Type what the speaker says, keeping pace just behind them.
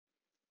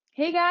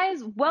Hey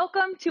guys,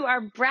 welcome to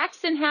our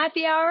Braxton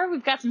Happy Hour.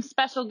 We've got some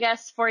special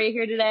guests for you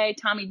here today.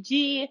 Tommy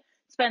G,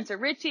 Spencer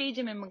Richey,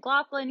 Jimmy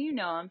McLaughlin, you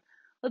know them.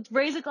 Let's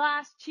raise a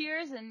glass,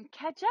 cheers, and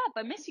catch up.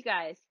 I miss you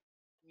guys.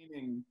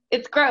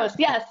 It's gross.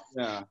 Yes.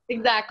 Yeah.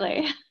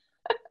 Exactly.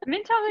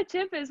 Mint chocolate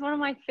chip is one of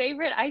my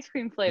favorite ice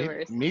cream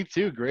flavors. Me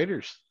too,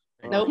 Graders.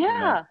 Nope.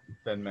 Yeah.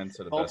 Thin Mints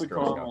are the Salty best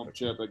Girl Scout caramel cookies.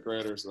 chip at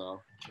Graders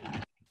though.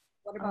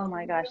 Oh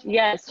my gosh.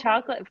 Yes,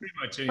 chocolate Pretty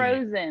much anything.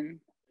 frozen.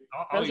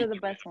 I'll Those are eat the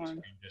ice best cream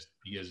ones. Just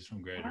because it's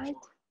from Graders. What?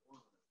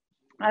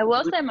 I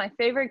will say my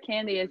favorite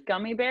candy is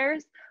gummy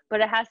bears, but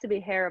it has to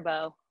be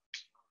Haribo.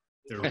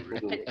 They're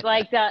really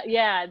Like but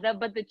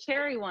the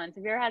cherry ones.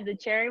 Have you ever had the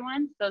cherry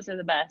ones? Those are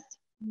the best.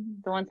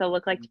 The ones that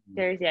look like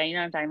cherries. Yeah, you know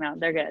what I'm talking about.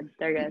 They're good.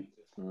 They're good.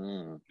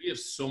 We have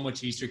so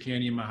much Easter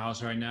candy in my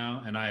house right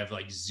now, and I have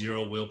like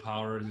zero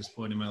willpower at this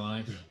point in my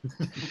life.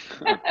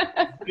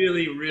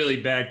 Really, really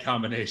bad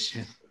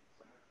combination.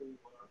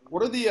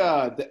 What are the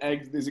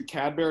eggs? Is it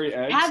Cadbury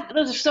eggs?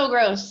 Those are so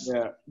gross.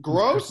 Yeah.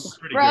 Gross?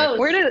 Pretty Gross.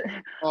 Where did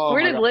Oh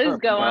Where my did God. Liz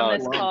go on Oh,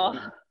 this wow. call?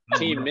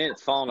 Team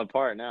Mint's falling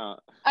apart now.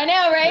 I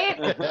know,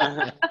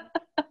 right?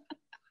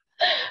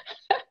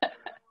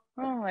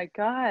 Oh my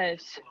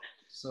gosh.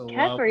 So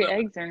Cadbury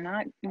eggs are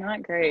not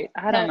great.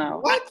 I don't know.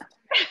 What?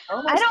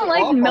 I don't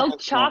like milk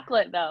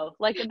chocolate though.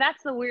 Like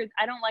that's the weird.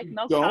 I don't like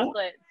milk don't?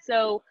 chocolate,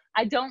 so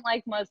I don't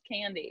like most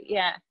candy.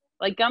 Yeah,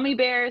 like gummy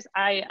bears,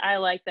 I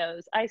like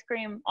those. Ice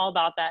cream, all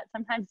about that.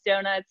 Sometimes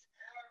donuts.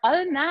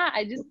 Other than that,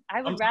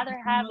 I would rather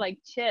have like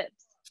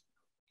chips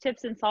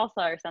and salsa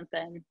or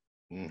something.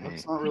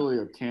 That's not really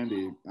a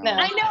candy. No.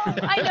 I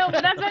know,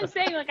 but that's what I'm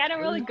saying. Like I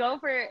don't really go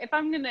for if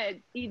I'm gonna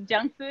eat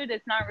junk food,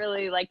 it's not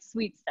really like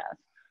sweet stuff.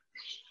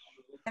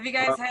 Have you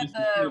guys had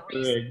the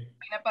Reese's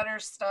peanut butter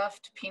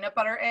stuffed peanut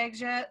butter eggs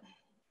yet?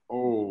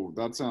 Oh,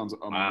 that sounds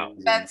Wow.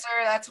 amazing. Spencer,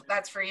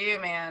 that's for you,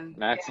 man.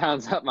 That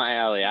sounds up my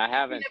alley. I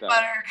haven't. Peanut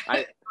butter.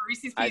 I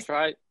Reese's I Pieces.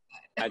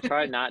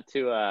 try not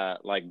to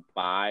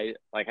buy,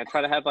 like I try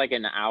to have like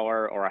an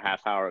hour or a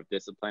half hour of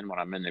discipline when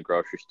I'm in the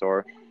grocery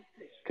store,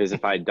 because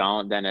if I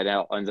don't, then it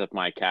ends up in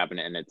my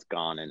cabinet and it's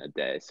gone in a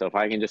day. So if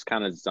I can just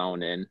kind of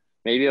zone in,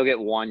 maybe I'll get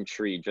one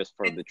treat just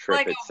for the It's trip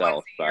like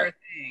itself. a once a But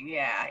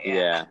year thing.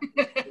 Yeah.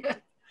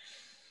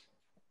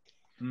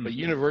 But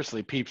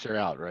universally, peeps are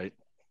out, right?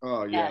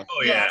 Oh yeah.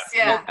 Oh yeah. Yes,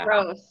 yeah.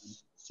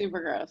 Gross.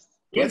 Super gross.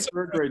 My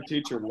third grade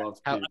teacher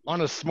loves How, pizza. on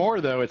a s'more,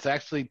 though, it's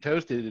actually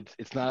toasted.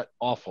 It's not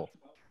awful.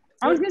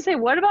 I was gonna say,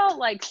 what about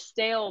like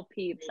stale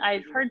peeps?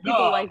 I've heard people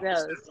No. like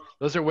those.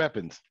 Those are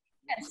weapons.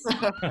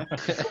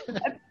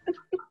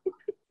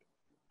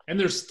 And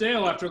they're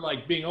stale after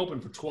like being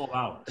open for 12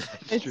 hours.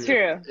 It's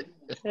true.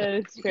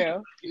 It's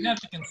true. You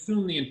have to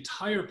consume the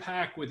entire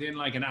pack within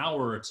like an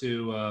hour or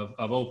two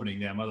of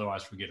opening them.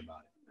 Otherwise, forget about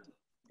it.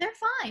 They're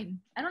fine.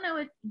 I don't know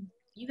what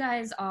you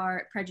guys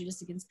are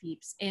prejudiced against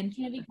peeps, and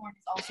candy corn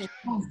is also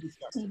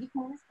candy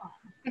corn is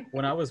fine.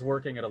 When I was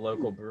working at a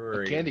local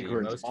brewery, Candy the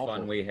corn's most awful.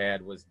 fun we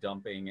had was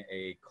dumping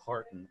a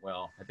carton.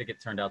 Well, I think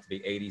it turned out to be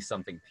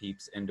 80-something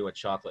peeps into a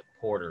chocolate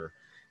porter.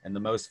 And the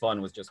most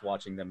fun was just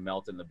watching them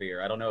melt in the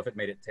beer. I don't know if it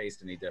made it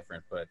taste any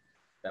different, but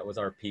that was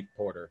our peep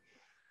porter.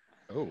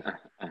 Oh,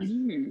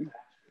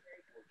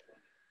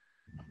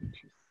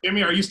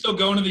 Jimmy, are you still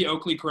going to the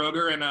Oakley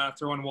Kroger and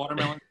throwing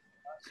watermelon?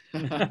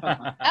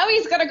 Oh,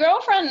 he's got a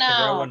girlfriend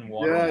now. Growing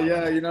watermelon.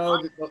 Yeah. You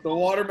know, the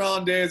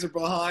watermelon days are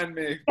behind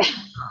me.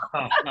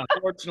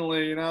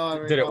 Unfortunately, you know. I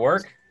mean, Did it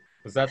work?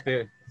 Was that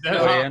the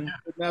No. way in?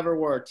 It never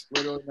worked.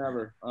 Literally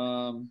never.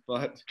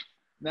 But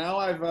now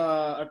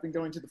I've been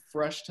going to the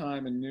Fresh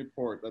Time in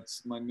Newport.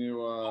 That's my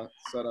new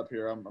setup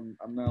here. I'm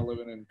now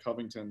living in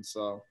Covington,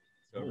 so.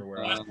 It's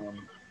everywhere.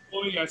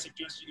 Chloe, I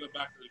suggest you go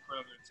back to the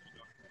Kroger instead of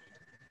going.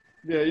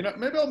 Yeah, you know,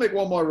 maybe I'll make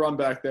one more run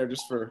back there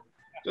just to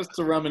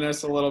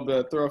reminisce a little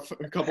bit. Throw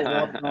a couple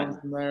watermelons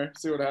in there,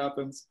 see what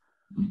happens.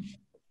 It's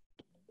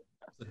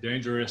a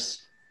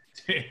dangerous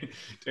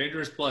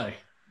play.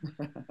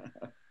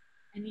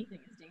 Anything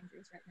is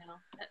dangerous right now.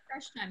 That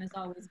Fresh Time has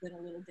always been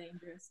a little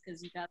dangerous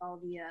because you got all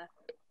the, as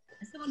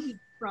someone who's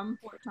from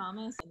Fort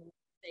Thomas, and will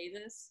say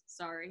this,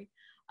 sorry,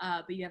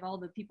 but you have all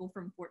the people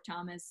from Fort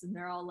Thomas, and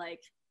they're all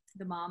like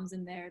the moms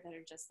in there that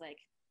are just like,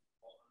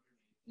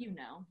 you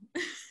know,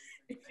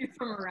 if you're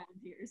from around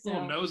here. So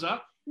Little nose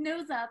up.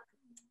 nose up,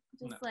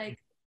 just No. like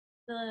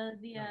the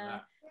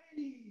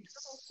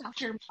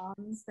soccer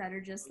moms that are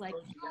just like,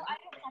 oh, I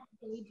don't have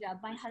a day job.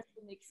 My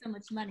husband makes so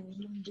much money.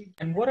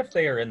 And what if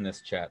they are in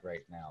this chat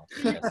right now,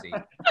 Jesse?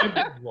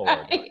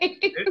 Lord. I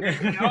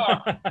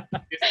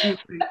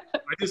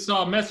just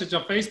saw a message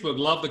on Facebook.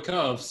 Love the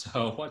Cubs,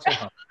 so watch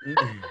out.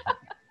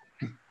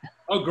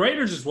 Oh,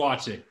 Graders is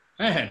watching.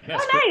 Man,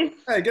 that's Oh, nice.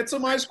 Hey, get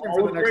some ice cream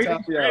for the next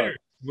happy hour.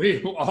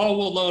 We all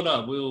will load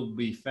up. We'll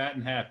be fat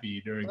and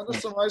happy during. Send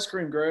us some ice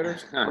cream,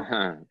 Graders.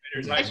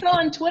 I saw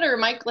on Twitter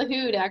Mike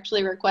Lahoud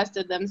actually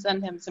requested them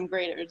send him some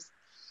graders.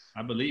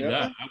 I believe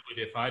that. I would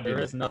if I did. There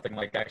is nothing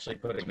like actually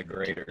putting the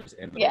graters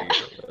in the Yeah.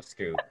 beer with a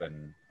scoop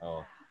and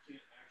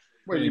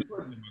Wait, you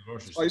put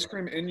ice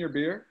cream in your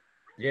beer?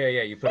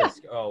 Yeah, you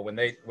put when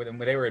they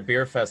were at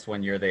Beer Fest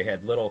one year, they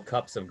had little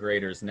cups of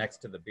graters next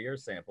to the beer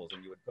samples,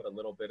 and you would put a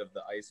little bit of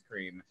the ice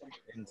cream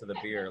into the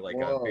beer, like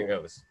a beer.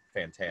 It was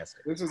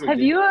fantastic. Have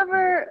you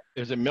ever?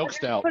 There's a milk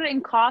stout. Put it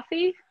in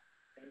coffee,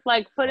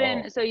 like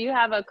so you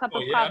have a cup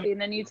of coffee,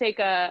 and then you take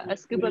a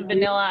scoop of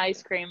vanilla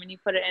ice cream and you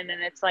put it in,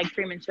 and it's like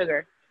cream and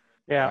sugar.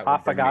 Yeah, That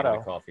would bring me to affogato.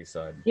 the coffee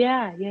side.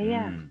 Yeah.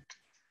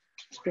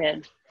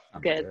 Good.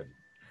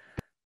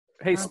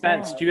 Hey,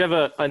 Spence, do you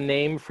have a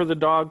name for the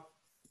dog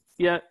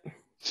yet?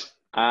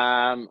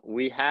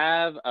 We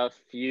have a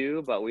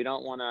few, but we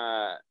don't want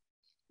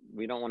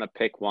to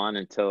pick one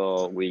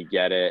until we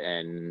get it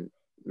and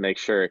make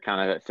sure it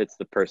kind of fits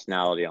the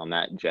personality on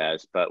that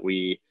jazz. But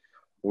the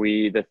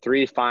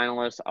 3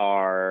 finalists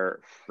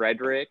are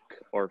Frederick,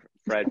 or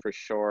Fred for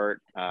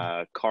short,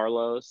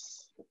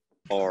 Carlos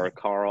or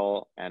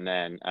Carl, and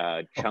then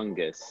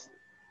Chungus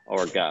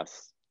or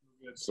Gus.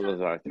 So those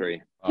are our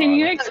 3. Can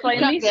you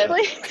explain these,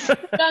 please?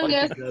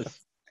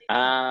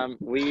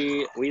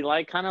 We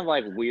like kind of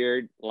like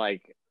weird,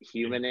 like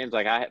human names.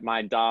 Like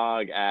my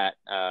dog that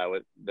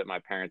my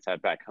parents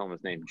had back home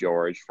was named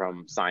George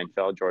from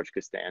Seinfeld, George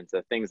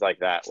Costanza, things like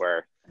that,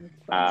 where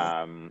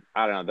I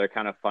don't know, they're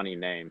kind of funny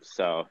names.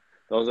 So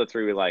those are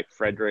 3 we like: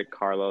 Frederick,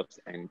 Carlos,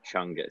 and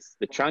Chungus.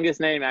 The Chungus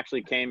name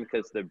actually came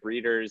because the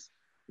breeders'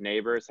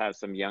 neighbors have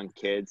some young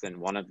kids, and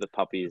one of the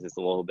puppies is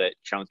a little bit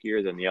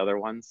chunkier than the other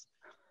ones,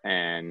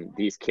 and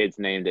these kids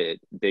named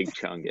it Big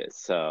Chungus.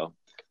 So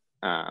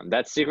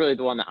that's secretly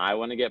the one that I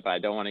want to get, but I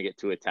don't want to get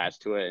too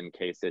attached to it in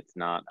case it's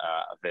not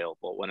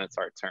available when it's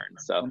our turn.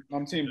 So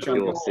I'm Team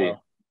you will Chungus. see.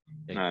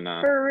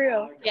 For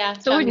real. Yeah.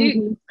 So would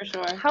you, for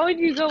sure. how would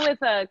you go with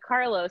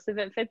Carlos if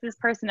it fits his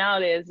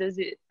personality? Is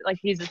it like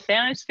he's a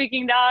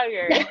Spanish-speaking dog,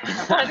 or?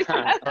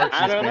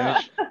 I don't know.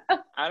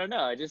 I don't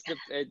know. I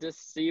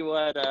just see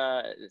what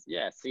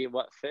see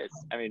what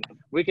fits. I mean,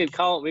 we could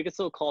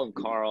still call him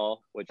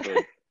Carl, which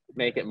would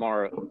make it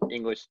more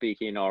English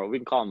speaking, or we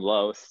can call him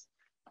Los.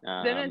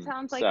 Then it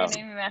sounds like you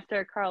name him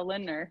after Carl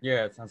Lindner.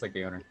 Yeah, it sounds like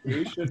the owner.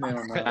 You should name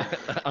him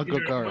that. Uncle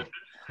Carl.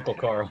 Uncle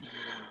Carl.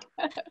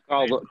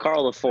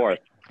 Carl the Fourth.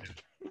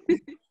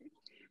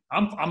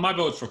 My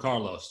vote's for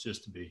Carlos,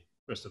 just to be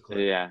crystal clear.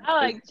 Yeah. I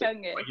like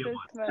Chungus.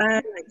 I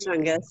like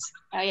Chungus.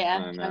 Oh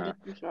yeah, And, Chungus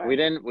for sure. we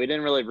didn't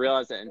really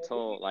realize it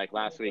until like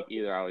last week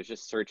either. I was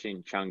just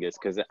searching Chungus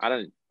because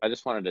I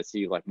just wanted to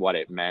see like what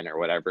it meant or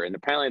whatever. And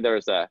apparently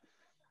there's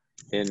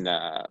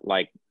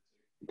like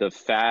the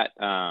fat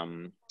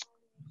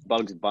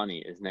Bugs Bunny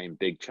is named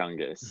Big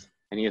Chungus,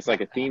 and he has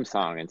like a theme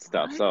song and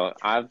stuff. So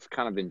I've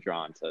kind of been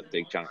drawn to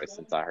Big Chungus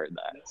since I heard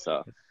that.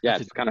 So yeah,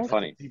 it's kind of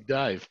funny. Deep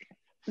dive.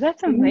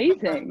 That's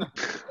amazing.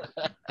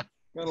 Got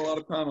a lot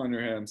of time on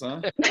your hands,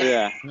 huh?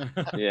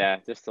 Yeah,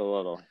 just a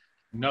little.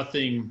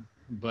 Nothing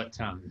but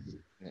time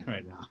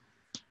right now.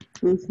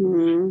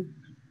 Mm-hmm.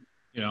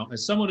 You know,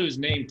 as someone who's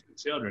named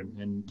 2 children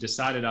and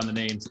decided on the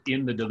names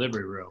in the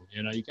delivery room,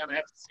 you know, you kind of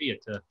have to see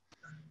it to.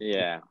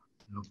 Yeah.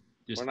 You know,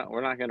 just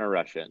we're not gonna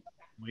rush it.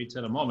 Wait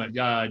till the moment.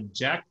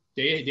 Jack,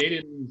 they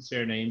didn't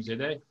share names, did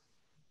they?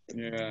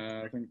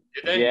 Yeah, I think.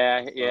 Did they?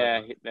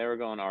 Yeah. They were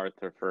going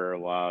Arthur for a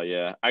while.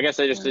 Yeah. I guess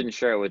I just didn't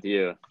share it with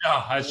you.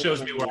 No, that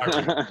shows me where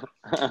I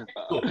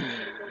cool.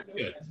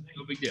 Good.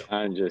 No big deal.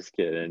 I'm just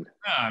kidding.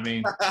 No, I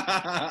mean,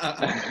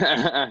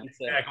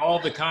 Jack, all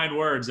the kind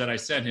words that I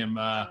sent him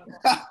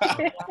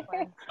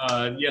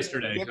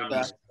yesterday.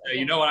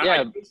 You know what?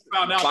 Yeah, I just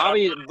found out.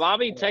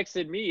 Bobby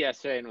texted me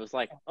yesterday and was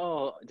like,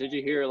 "Oh, did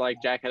you hear?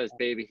 Like Jack had his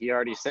baby. He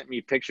already sent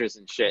me pictures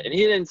and shit, and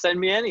he didn't send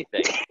me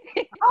anything."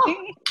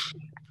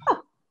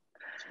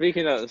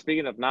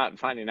 Speaking of not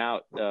finding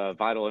out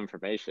vital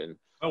information.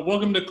 Oh,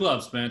 welcome to the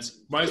club, Spence.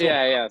 Might as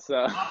well Yeah.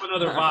 So pop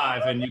another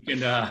 5, and you can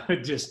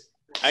just.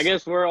 I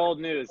guess we're old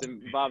news,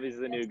 and Bobby's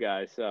the new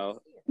guy.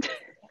 So.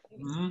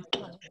 Mm-hmm.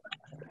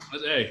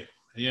 But hey,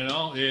 you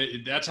know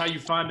that's how you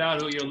find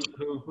out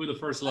who the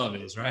first love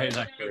is, right?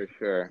 Like, for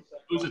sure.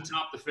 Who's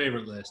atop the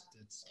favorite list?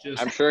 It's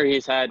just. I'm sure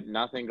he's had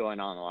nothing going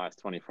on the last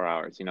 24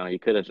 hours. You know, he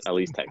could have at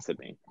least texted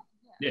me.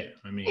 Yeah,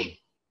 I mean,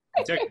 he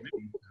texted me.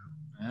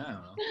 I don't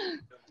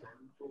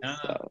know.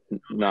 So,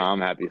 no, I'm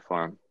happy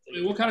for him.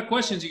 What kind of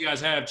questions you guys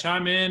have?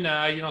 Chime in.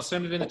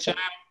 Send it in the chat.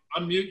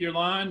 Unmute your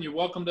line. You're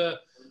welcome to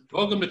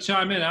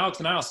chime in. Alex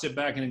and I'll sit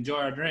back and enjoy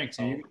our drinks.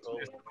 And you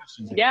can ask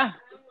questions. Yeah.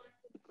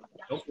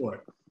 Go for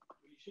it.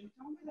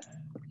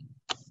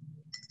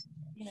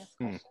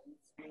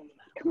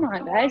 Come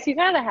on, guys. You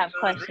gotta have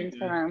questions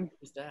for them.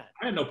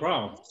 I had no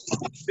problem.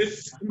 This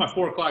is my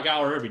 4 o'clock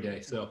hour every day.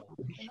 So.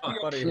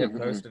 Somebody had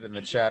posted in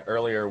the chat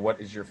earlier,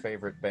 what is your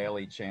favorite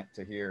Bailey chant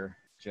to hear,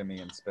 Jimmy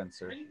and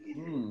Spencer?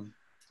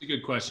 It's a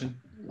good question.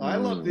 I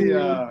love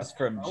the. It's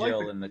from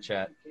Jill in the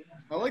chat.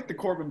 I like the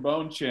Corbin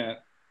Bone chant.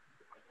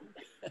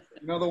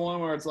 You know the one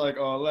where it's like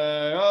ole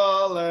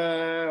ole ole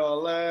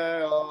ole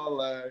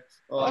ole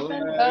ole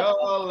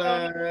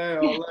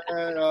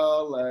ole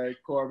ole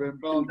Corbin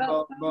Bone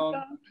Bone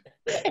Bone.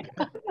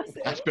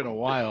 That's been a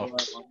while.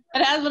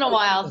 It has been a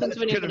while since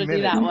we've been able to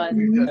do that one.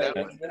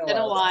 It's been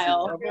a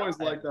while. I've always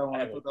liked that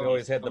one. We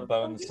always had the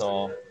bone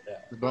saw.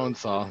 The bone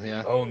saw,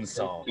 yeah. Bone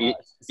saw.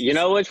 You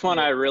know which one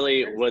I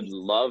really would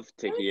love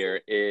to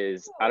hear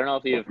is, I don't know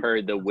if you've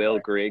heard the Will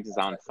Griggs is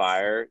on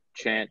fire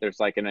chant. There's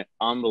like an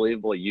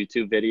unbelievable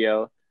YouTube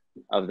video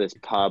of this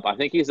pub. I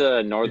think he's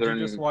a Northern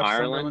Did you just watch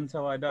Ireland Sunderland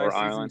Till I Die or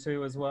season Ireland.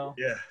 2 as well?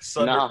 Yeah,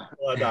 No,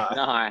 Till I Die.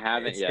 no, I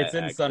haven't yet. It's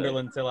in actually.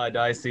 Sunderland Till I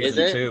Die Is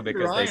season it? 2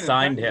 because they Ryan,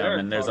 signed him, Derek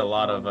and there's a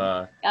lot of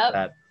Yep.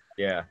 that.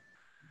 Yeah.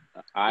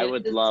 I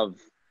would love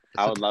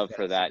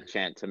for that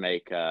chant to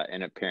make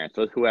an appearance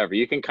with whoever.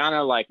 You can kind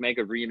of like make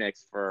a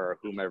remix for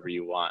whomever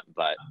you want,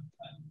 but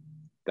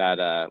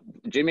that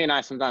Jimmy and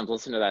I sometimes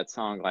listen to that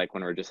song like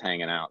when we're just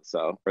hanging out.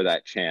 So for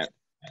that chant,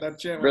 That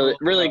chant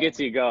really gets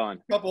you going.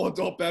 A couple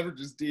adult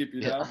beverages deep,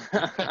 you know.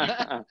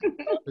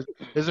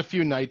 There's a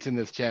few nights in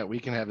this chat we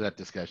can have that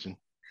discussion.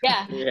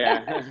 Yeah.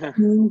 Yeah.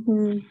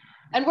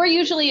 And we're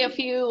usually a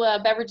few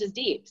beverages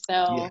deep,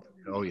 so Yeah.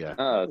 Oh yeah.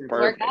 Oh, it's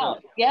work perfect.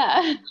 out.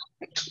 Yeah.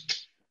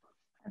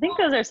 I think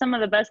those are some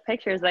of the best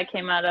pictures that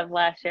came out of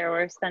last year,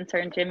 were Spencer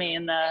and Jimmy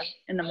in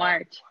the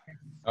march.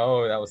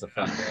 Oh, that was a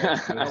fun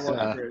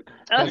day.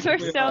 Those were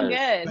so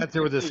good. That's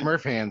there with the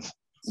Smurf hands.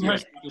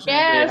 Yes,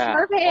 Yeah.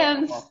 Smurf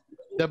hands.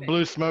 That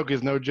blue smoke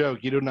is no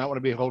joke. You do not want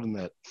to be holding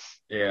that.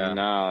 Yeah.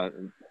 No,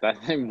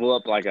 that thing blew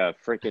up like a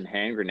freaking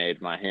hand grenade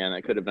in my hand.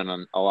 That could have been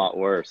a lot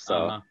worse.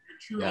 So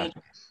Yeah.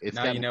 It's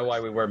Now got- you know why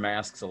we wear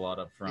masks a lot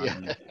up front.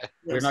 Yeah.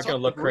 We're not going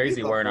to look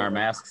crazy wearing our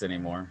masks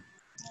anymore.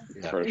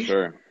 Yeah. for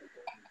sure.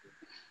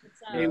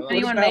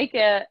 Anyone make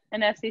an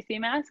FCC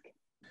mask?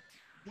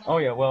 Oh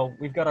yeah, well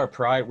we've got our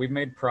pride. We've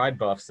made pride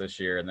buffs this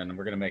year, and then I'm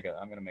gonna make a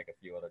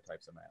few other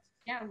types of masks.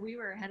 Yeah, we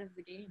were ahead of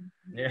the game.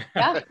 Yeah.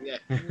 Yeah.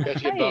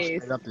 Got you buffed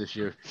Nice. right up this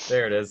year.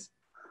 There it is.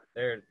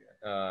 There.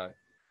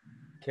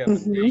 Kevin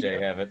and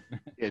DJ have it.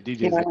 Yeah,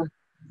 DJ's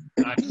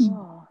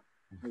Oh,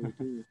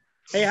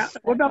 Hey,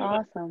 what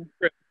about awesome.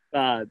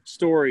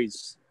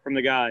 stories from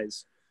the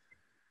guys?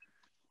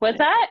 What's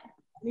that?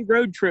 Any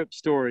road trip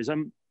stories?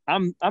 I'm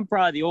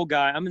probably the old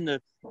guy. I'm in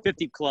the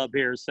 50 club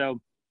here, so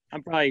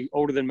I'm probably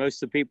older than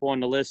most of the people on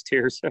the list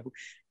here. So,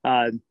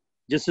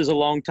 just as a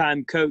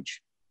longtime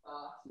coach,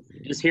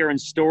 just hearing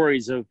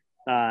stories of,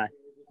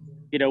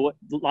 what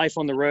life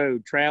on the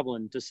road,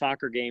 traveling to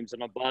soccer games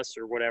on a bus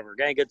or whatever.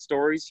 Got any good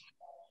stories?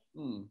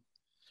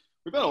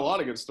 We've had a lot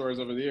of good stories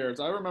over the years.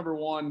 I remember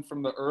one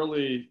from the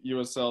early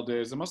USL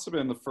days. It must have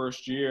been the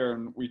first year,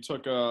 and we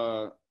took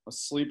a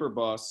sleeper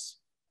bus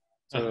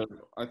to,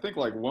 I think,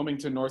 like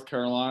Wilmington, North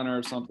Carolina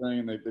or something,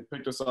 and they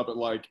picked us up at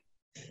like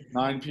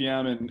 9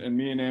 p.m. and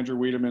me and Andrew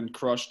Wiedemann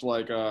crushed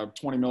like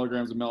 20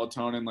 milligrams of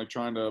melatonin, like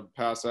trying to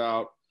pass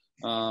out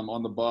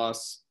on the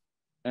bus,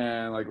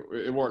 and like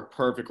it worked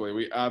perfectly.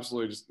 We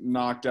absolutely just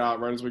knocked out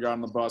right as we got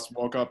on the bus.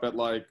 Woke up at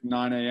like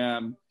 9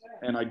 a.m.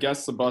 and I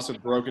guess the bus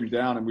had broken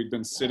down, and we'd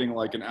been sitting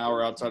like an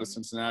hour outside of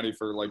Cincinnati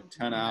for like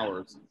 10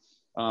 hours,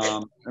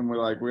 and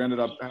we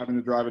ended up having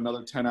to drive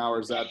another 10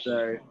 hours that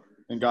day.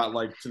 And got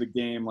like to the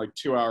game like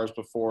 2 hours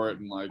before it,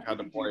 and like had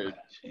to play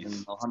in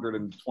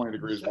 120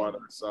 degrees weather.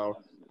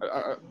 So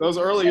those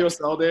early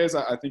USL days,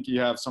 I think you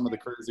have some of the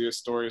craziest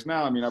stories.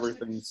 Now, I mean,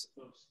 everything's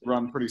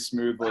run pretty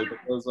smoothly, but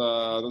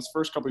those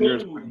first couple of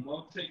years,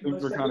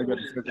 things were kind of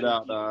getting figured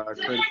out.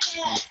 Crazy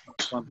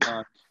fun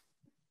time.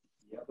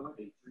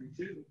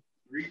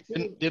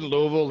 Didn't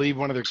Louisville leave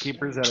one of their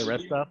keepers at a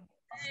rest stop?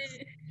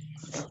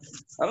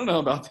 I don't know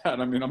about that.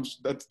 I mean,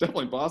 that's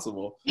definitely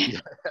possible. Yeah,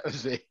 that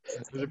was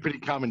a pretty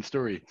common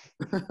story.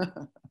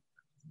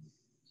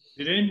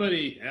 Did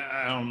anybody?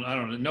 I don't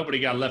know. Nobody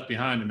got left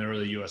behind in the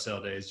early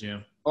USL days,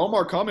 Jim.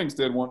 Omar Cummings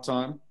did one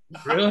time.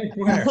 Really?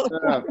 Where?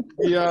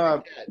 Yeah,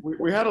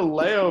 we had a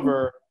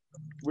layover.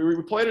 We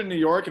played in New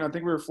York, and I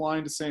think we were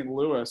flying to St.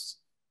 Louis,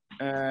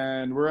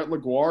 and we're at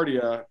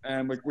LaGuardia,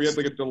 and like we had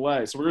like a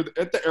delay, so we were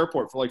at the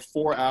airport for like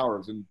 4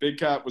 hours, and Big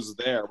Cat was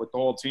there with the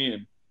whole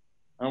team,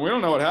 and we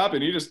don't know what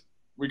happened.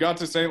 We got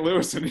to St.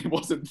 Louis and he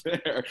wasn't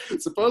there.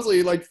 Supposedly,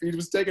 he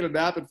was taking a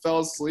nap and fell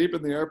asleep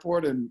in the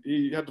airport, and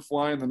he had to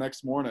fly in the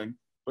next morning.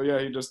 But yeah,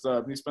 he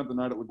spent the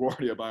night at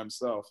LaGuardia by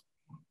himself.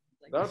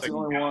 That's the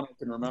only one I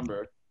can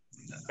remember.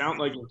 Sound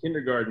like in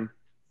kindergarten.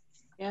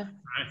 Yeah.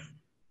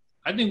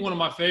 I think one of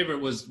my favorite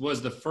was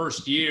the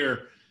first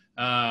year,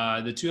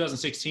 the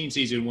 2016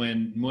 season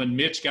when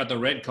Mitch got the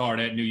red card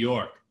at New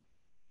York,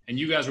 and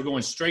you guys were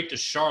going straight to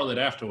Charlotte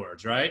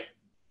afterwards, right?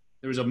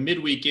 There was a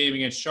midweek game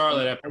against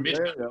Charlotte after Mitch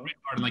got the red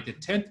card in like the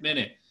 10th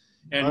minute.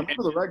 And I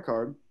remember the red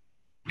card.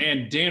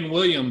 And Dan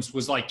Williams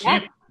was like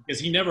camping because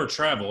he never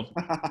traveled.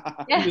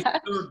 He was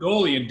the third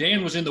goalie, and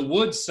Dan was in the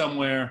woods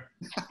somewhere,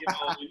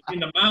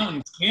 in the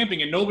mountains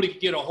camping, and nobody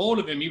could get a hold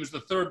of him. He was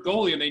the third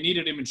goalie, and they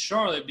needed him in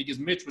Charlotte because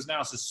Mitch was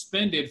now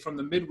suspended from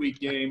the midweek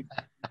game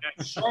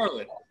at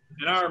Charlotte.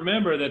 And I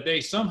remember that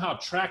they somehow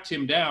tracked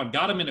him down,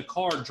 got him in a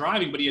car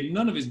driving, but he had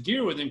none of his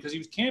gear with him because he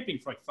was camping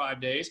for like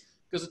 5 days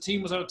because the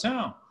team was out of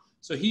town.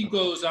 So he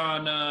goes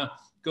on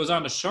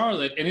to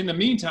Charlotte, and in the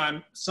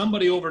meantime,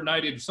 somebody went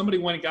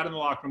and got in the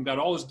locker room, got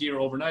all his gear,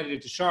 overnighted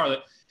it to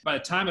Charlotte. By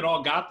the time it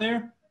all got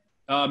there,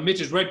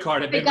 Mitch's red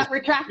card had It been got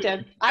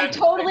retracted. I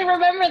totally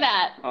remember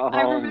that.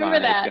 I remember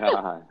that.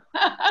 God.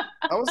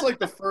 That was like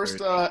the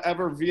first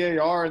ever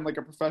VAR in like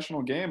a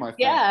professional game, I think.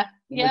 Yeah,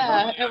 And they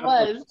yeah, got it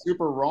was.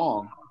 super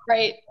wrong.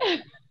 Right.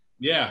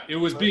 Yeah, it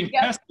was being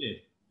Yep.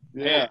 tested.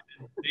 Yeah.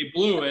 And they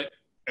blew it,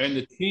 and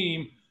the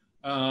team,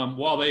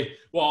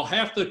 while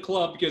half the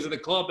club, because of the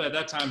club at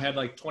that time had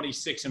like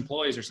 26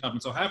 employees or something,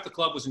 so half the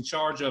club was in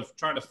charge of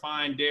trying to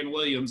find Dan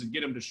Williams and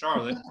get him to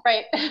Charlotte.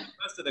 Right. The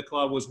rest of the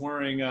club was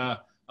worrying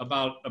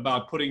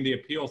about putting the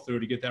appeal through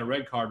to get that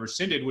red card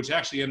rescinded, which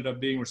actually ended up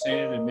being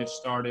rescinded, and Mitch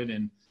started,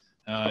 and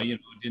it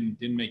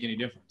didn't make any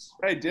difference.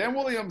 Hey, Dan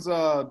Williams'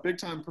 big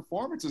time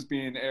performance is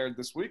being aired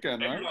this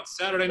weekend, right? On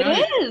Saturday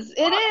night.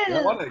 It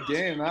is. What a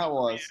game that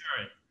was.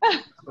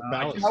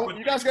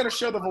 You guys got to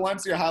show the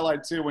Valencia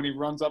highlight too when he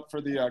runs up for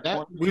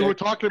the. We were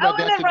talking about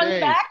that today.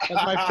 back.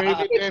 That's my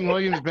favorite Dan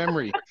Williams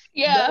memory.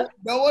 Yeah.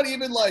 No one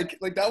even like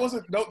that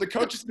wasn't the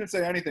coaches didn't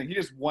say anything. He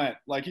just went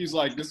like he's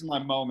like, this is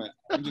my moment,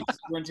 and just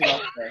sprinted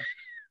up there.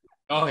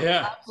 Oh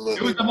yeah, Absolutely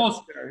it was the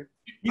most. legendary.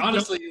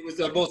 Honestly, it was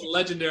the most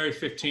legendary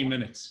 15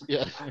 minutes.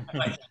 Yeah.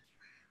 Like,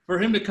 for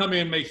him to come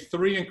in, make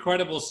 3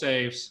 incredible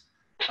saves,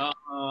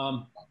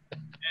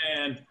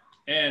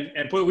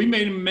 we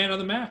made him man of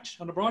the match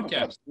on the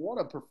broadcast. What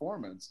a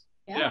performance!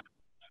 Yeah,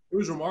 it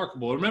was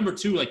remarkable. Remember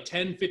too, like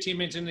 10, 15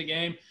 minutes in the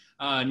game,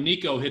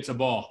 Nico hits a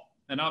ball,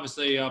 and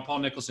obviously Paul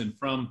Nicholson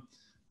from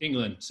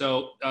England.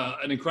 So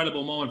an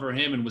incredible moment for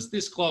him, and was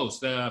this close,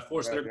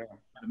 forced their to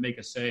make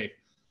a save,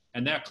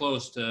 and that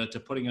close to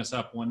putting us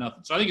up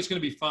 1-0. So I think it's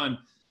going to be fun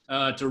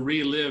to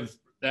relive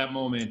that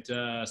moment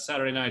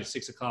Saturday night at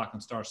 6:00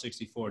 on Star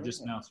 64,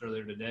 just announced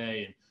earlier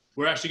today. And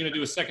we're actually going to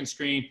do a second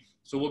screen.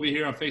 So we'll be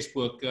here on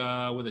Facebook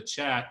with a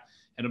chat,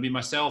 and it'll be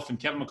myself and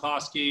Kevin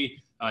McCloskey,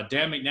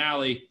 Dan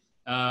McNally,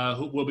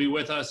 who will be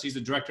with us. He's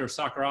the director of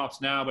soccer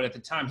ops now, but at the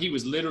time he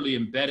was literally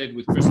embedded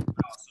with Crystal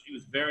Palace. So he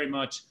was very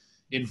much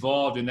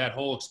involved in that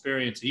whole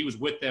experience. He was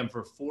with them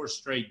for 4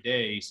 straight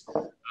days,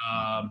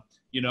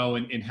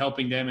 in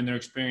helping them in their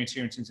experience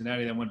here in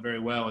Cincinnati. That went very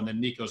well. And then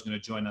Nico's going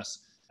to join us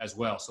as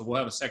well. So we'll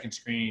have a second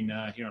screen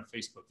here on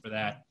Facebook for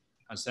that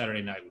on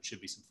Saturday night, which should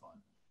be some fun.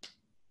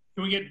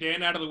 Can we get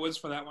Dan out of the woods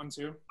for that one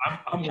too?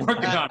 I'm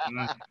working on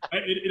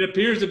it. It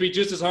appears to be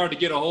just as hard to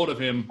get a hold of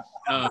him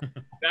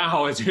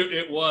now as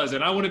it was.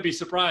 And I wouldn't be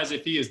surprised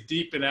if he is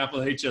deep in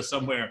Appalachia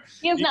somewhere.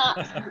 He is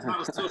not. He's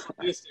on a social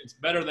distance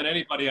better than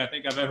anybody I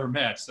think I've ever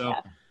met. So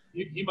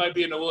he might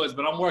be in the woods,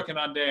 but I'm working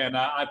on Dan.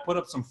 I put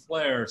up some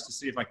flares to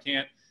see if I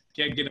can't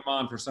get him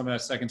on for some of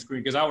that second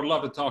screen, because I would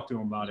love to talk to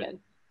him about it.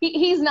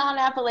 He's not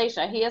in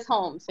Appalachia. He is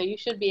home, so you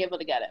should be able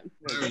to get him.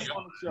 There we go.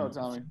 On the show,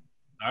 Tommy.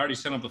 I already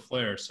sent up the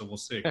flares, so we'll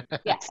see.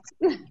 Yes.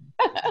 See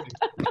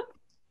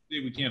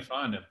if we can't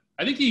find him.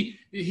 I think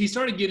he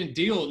started getting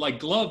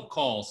glove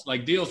calls,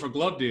 like deals for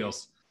glove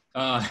deals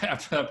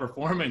after that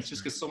performance,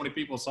 just because so many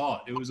people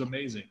saw it. It was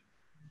amazing.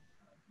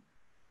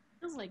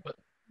 Feels like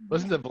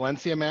Wasn't the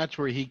Valencia match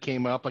where he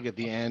came up like at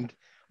the end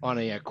on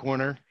a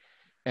corner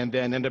and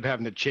then ended up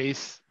having to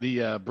chase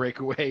the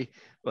breakaway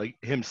like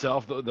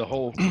himself the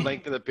whole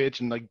length of the pitch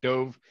and like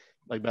dove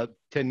like about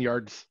 10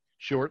 yards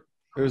short?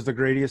 It was the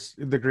greatest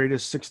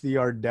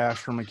 60-yard dash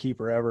from a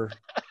keeper ever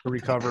to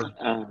recover.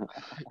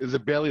 It was a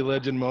Bailey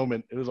legend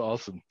moment. It was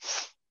awesome.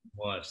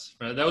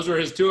 Those were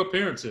his 2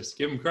 appearances.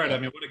 Give him credit. I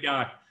mean, what a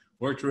guy.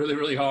 Worked really,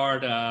 really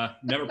hard.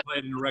 Never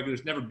played in the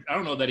regulars. I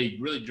don't know that he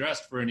really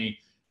dressed for any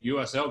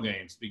USL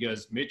games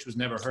because Mitch was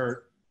never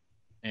hurt.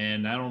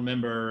 And I don't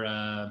remember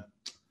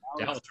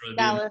Dallas really being.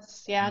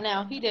 Dallas, yeah,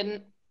 no, he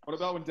didn't. What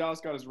about when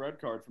Dallas got his red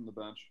card from the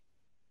bench?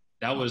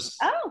 That was.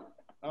 Oh.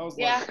 That was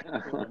yeah.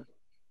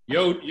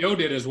 Yo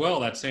did as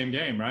well that same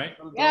game, right?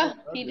 Yeah,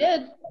 he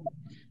did.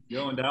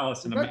 Yo and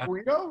Dallas in the match.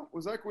 Guido?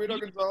 Was that Guido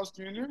Gonzalez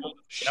Jr.?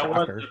 That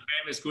was the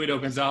famous Guido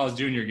Gonzalez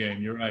Jr.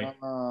 game. You're right.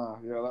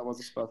 Yeah, that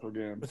was a special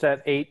game. Was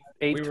that eight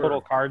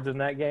total cards in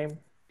that game?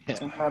 Yeah.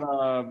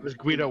 It was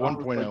Guido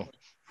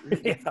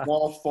 1.0.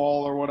 Wall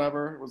fall or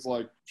whatever. It was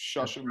like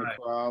shushing the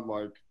crowd.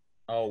 Like.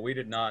 Oh, we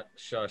did not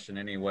shush in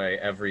any way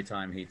every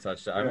time he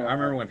touched it. I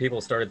remember when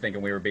people started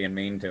thinking we were being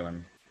mean to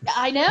him.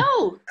 I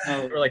know.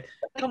 We were like,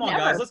 come on,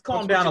 guys, let's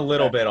calm down a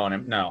little bit on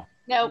him. No.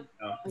 No.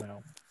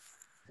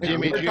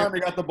 Jimmy, every time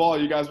he got the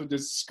ball, you guys would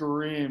just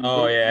scream.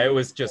 Oh, yeah, it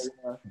was just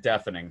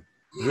deafening.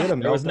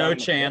 There was no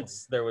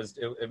chance. There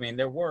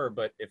were,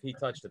 but if he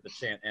touched it, the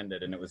chant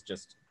ended, and it was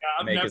just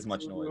make as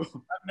much noise.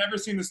 I've never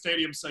seen the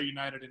stadium so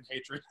united in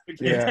hatred.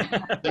 Yeah.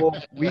 Well,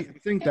 we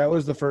think that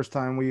was the first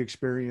time we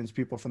experienced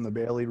people from the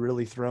Bailey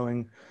really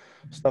throwing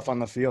stuff on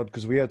the field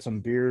because we had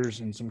some beers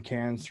and some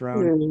cans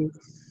thrown.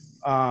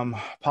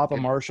 Papa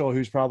Marshall,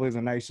 who's probably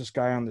the nicest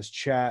guy on this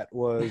chat,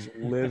 was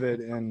livid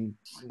and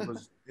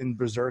was in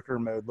berserker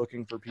mode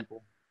looking for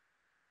people.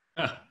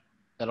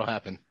 That'll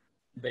happen.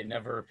 They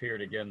never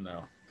appeared again,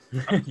 though.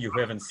 You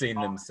haven't seen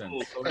them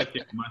since. My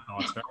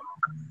thoughts.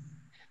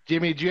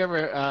 Jimmy, did you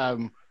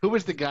ever who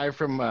was the guy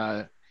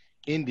from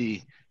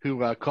Indy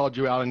who called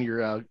you out on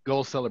your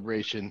goal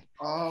celebration?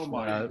 Oh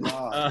my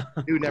god.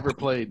 Who never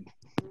played?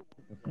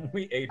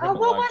 We ate him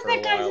what was for that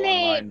a guy's while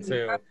name? online,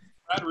 too.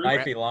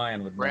 Knifey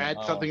Lion with Brad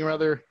something or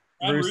other.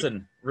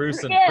 Rusin.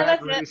 Yeah, Brad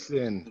that's it.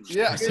 Rusin.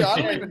 Yeah, see, I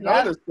don't even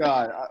know this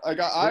guy.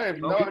 I have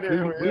no idea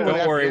who he is.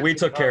 Don't worry, we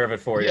took care of it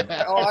for you.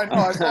 Oh, I know.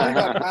 I saw he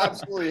got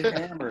absolutely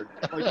hammered.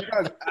 Like, you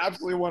guys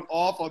absolutely went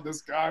off on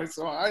this guy,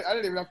 so I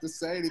didn't even have to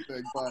say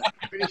anything. But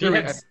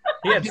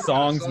he had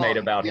songs made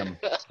about him.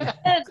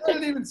 I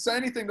didn't even say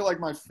anything to, like,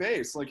 my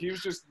face. Like, he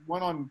was just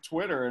went on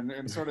Twitter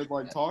and started,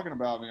 like, talking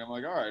about me. I'm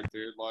like, all right,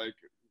 dude. Like,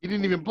 he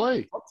didn't even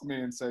play. Up to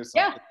me and say something.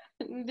 Yeah,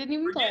 didn't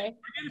even play.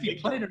 Forget if he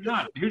played or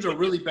not. Here's a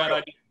really bad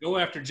idea. Go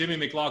after Jimmy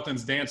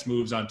McLaughlin's dance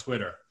moves on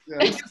Twitter. Yeah,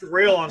 It's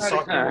real on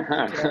soccer.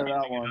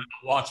 that one.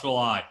 Watchful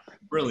eye.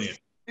 Brilliant.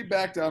 He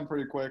backed down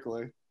pretty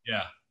quickly.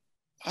 Yeah.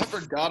 I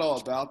forgot all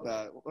about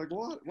that. Like,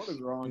 what is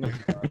wrong with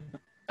you guys?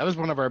 That was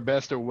one of our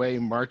best away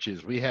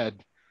marches. We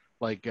had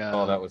like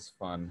oh, that was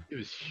fun. It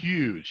was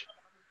huge.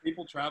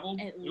 People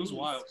traveled. It was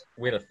wild.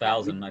 We had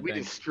 1,000, I We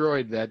think.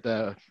 destroyed that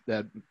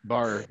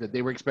bar that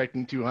they were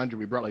expecting 200.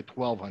 We brought like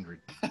 1,200.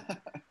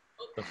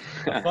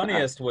 The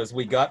funniest was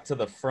we got to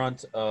the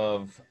front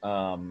of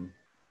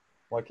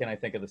what can I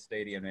think of the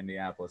stadium in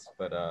Indianapolis?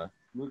 But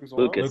Lucas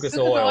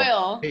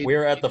Oil. We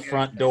were at the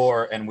front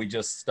door and we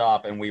just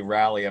stop and we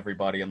rally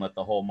everybody and let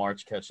the whole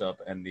march catch up.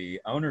 And the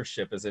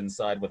ownership is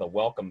inside with a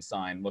welcome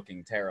sign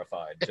looking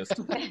terrified, just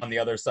on the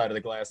other side of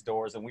the glass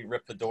doors. And we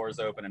ripped the doors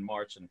open and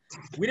marched. And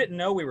we didn't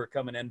know we were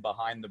coming in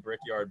behind the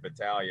Brickyard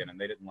Battalion, and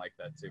they didn't like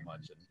that too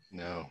much.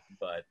 No.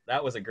 But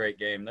that was a great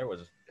game. There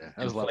was that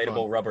was a lot of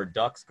inflatable fun. rubber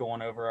ducks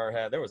going over our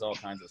head. There was all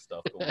kinds of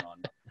stuff going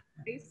on.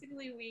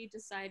 Basically, we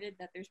decided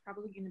that there's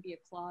probably going to be a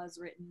clause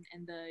written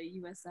in the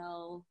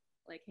USL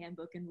like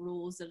handbook and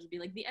rules that'll be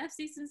like the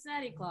FC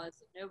Cincinnati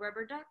clause: no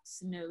rubber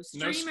ducks, no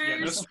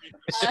streamers,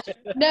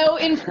 no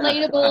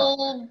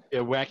inflatable,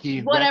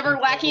 wacky,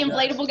 wacky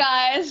inflatable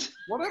guys.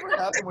 Whatever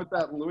happened with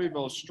that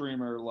Louisville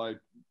streamer like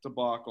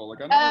debacle? Like,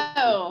 I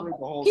know the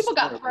whole people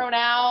story. got thrown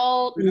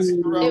out. They just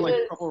threw out It like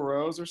was a couple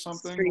rows or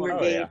something.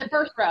 The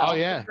first row. Oh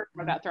yeah. The first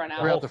row got thrown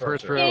out. Throughout the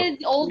first row.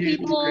 Kids, old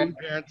people.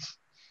 Grandparents.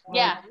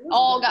 Yeah,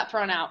 all got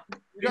thrown out.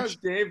 You guys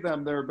gave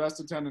them their best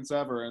attendance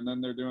ever, and then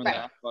they're doing Right.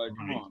 that. Like,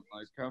 come on,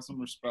 like, have some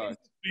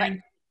respect.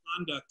 Banned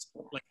conduct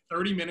like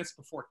 30 minutes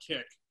before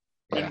kick.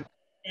 And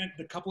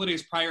the couple of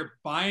days prior,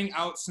 buying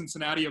out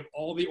Cincinnati of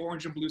all the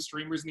orange and blue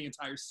streamers in the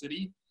entire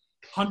city,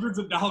 hundreds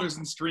of dollars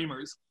in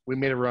streamers. We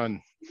made a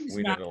run.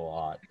 We did a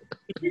lot.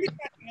 We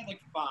had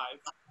like 5,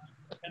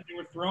 and they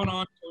were thrown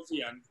on towards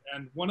the end.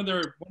 And one of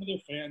their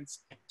fans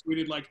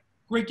tweeted like,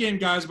 "Great game,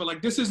 guys, but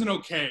like this isn't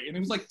okay." And it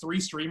was like 3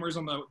 streamers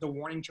on the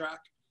warning track.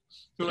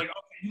 They're like,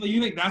 "Okay,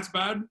 you think that's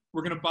bad?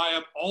 We're gonna buy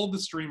up all the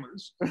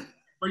streamers,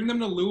 bring them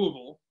to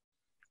Louisville."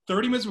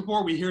 30 minutes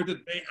before, we hear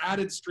that they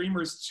added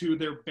streamers to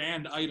their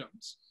banned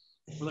items.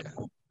 We're like,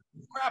 "Oh,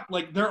 crap!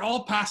 Like they're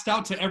all passed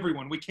out to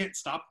everyone. We can't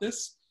stop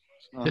this."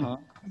 Uh-huh.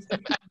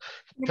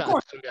 Of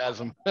course.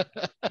 Orgasm.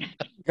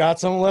 Got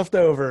some left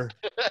over.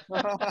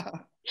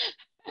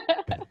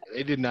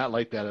 They did not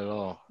like that at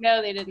all.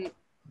 No, they didn't.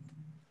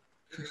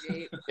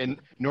 And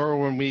nor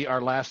when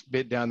our last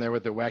bit down there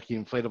with the wacky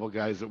inflatable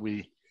guys that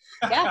we.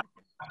 Yeah.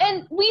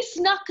 And we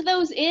snuck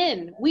those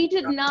in. We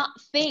did not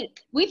think.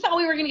 We thought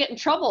we were going to get in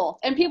trouble.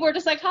 And people were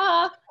just like,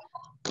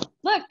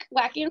 look,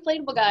 wacky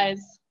inflatable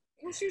guys.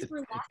 Ushers were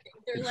laughing.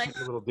 They're like, A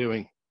little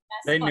doing.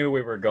 They knew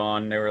we were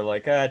gone. They were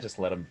like, just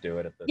let them do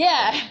it at this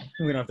Yeah. point.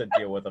 We don't have to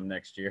deal with them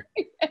next year.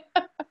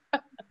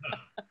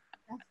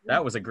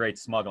 That was a great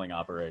smuggling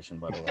operation,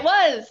 by the way.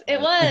 It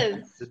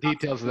was. The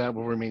details of that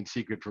will remain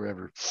secret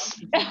forever.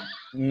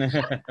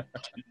 Unless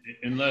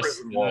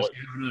you have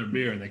another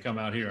beer and they come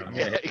out here.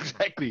 Yeah,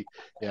 exactly.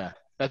 Yeah,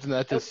 that's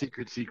a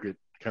secret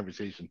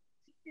conversation.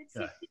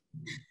 Yeah.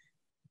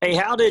 Hey,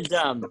 how did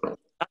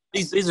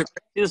these are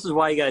this is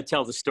why you got to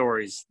tell the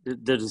stories. You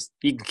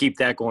can keep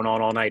that going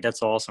on all night.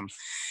 That's awesome.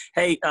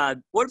 Hey,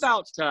 what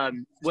about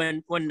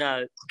when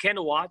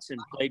Kendall Watson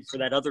played for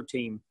that other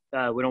team?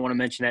 We don't want to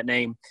mention that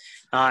name.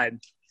 I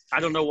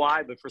don't know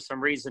why, but for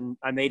some reason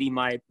I made him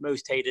my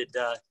most hated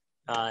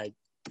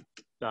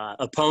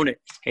opponent.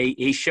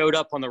 He showed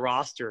up on the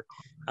roster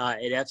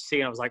at FC,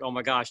 and I was like, oh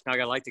my gosh, now I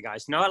gotta like the guy.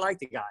 So now I like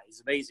the guy. He's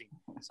an amazing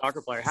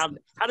soccer player. How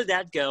did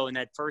that go in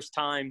that first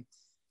time?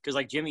 Because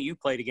like Jimmy, you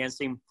played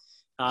against him.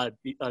 Was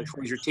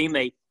your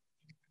teammate?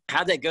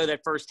 How'd that go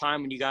that first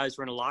time when you guys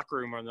were in the locker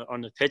room or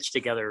on the pitch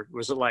together?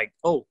 Was it like,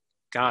 oh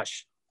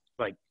gosh,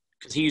 like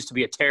because he used to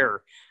be a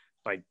terror,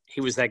 like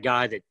he was that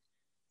guy that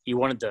you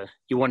wanted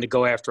to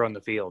go after on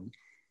the field?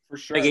 For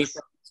sure.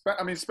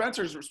 I mean,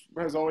 Spencer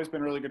has always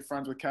been really good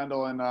friends with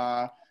Kendall, and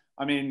I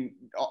mean,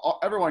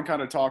 everyone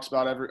kind of talks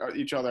about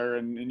each other,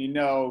 and you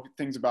know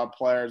things about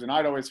players. And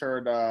I'd always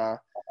heard,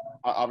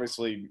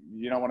 obviously,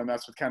 you don't want to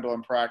mess with Kendall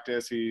in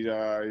practice. He's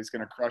going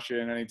to crush you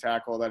in any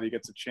tackle that he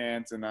gets a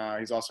chance, and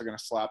he's also going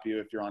to slap you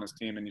if you're on his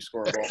team and you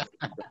score a goal.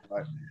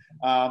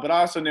 But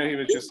I also knew he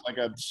was just like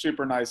a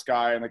super nice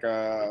guy and like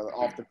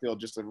off the field,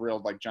 just a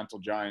real like gentle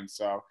giant.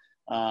 So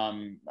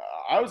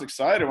I was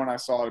excited when I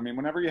saw it. I mean,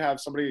 whenever you have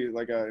somebody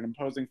like an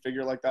imposing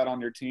figure like that on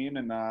your team,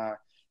 and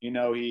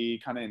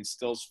he kind of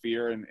instills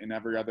fear in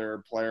every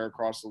other player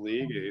across the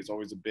league. It's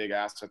always a big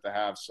asset to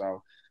have.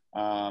 So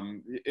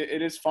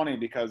it is funny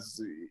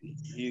because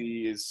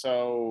he is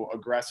so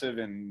aggressive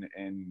and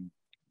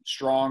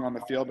strong on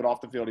the field, but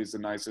off the field he's the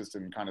nicest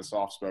and kind of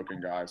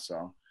soft-spoken guy.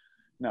 So,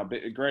 no,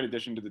 a great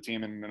addition to the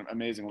team and an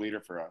amazing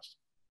leader for us.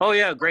 Oh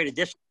yeah, great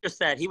addition. Just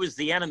that he was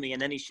the enemy,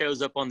 and then he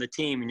shows up on the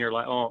team, and you're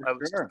like, oh,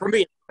 Sure. for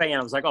me, as a fan,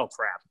 I was like, oh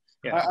crap.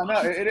 Yeah. I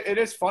know it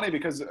is funny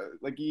because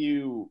like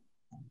you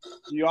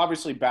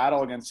obviously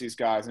battle against these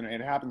guys, and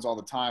it happens all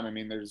the time. I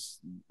mean, there's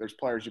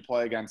players you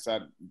play against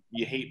that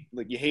you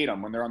hate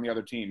them when they're on the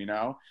other team,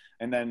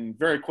 and then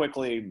very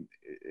quickly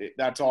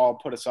that's all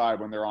put aside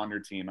when they're on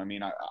your team. I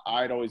mean,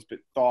 I'd always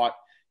thought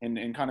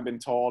and kind of been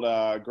told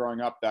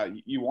growing up that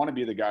you want to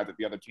be the guy that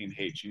the other team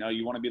hates.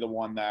 You want to be the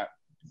one that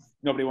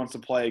nobody wants to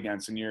play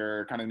against, and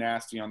you're kind of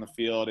nasty on the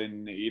field,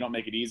 and you don't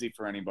make it easy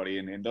for anybody.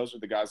 And those are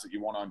the guys that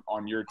you want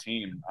on your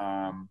team.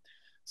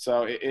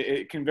 So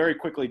it can very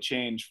quickly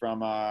change from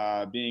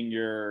being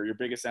your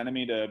biggest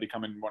enemy to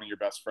becoming one of your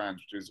best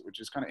friends, which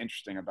is kind of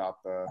interesting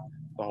about the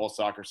whole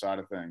soccer side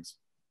of things.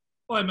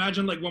 Well, I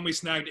imagine like when we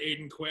snagged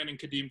Aiden Quinn and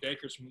Kadeem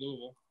Dakers from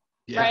Louisville.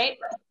 Yeah. Right.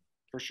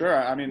 For sure.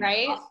 I mean,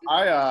 right.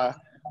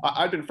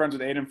 I've been friends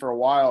with Aiden for a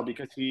while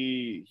because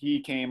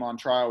he came on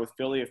trial with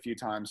Philly a few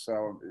times.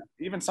 So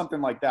even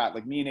something like that,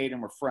 like me and Aiden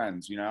were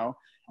friends,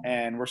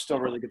 and we're still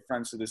really good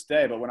friends to this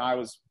day. But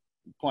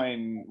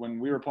when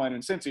we were playing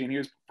in Cincy and he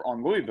was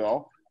on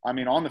Louisville, I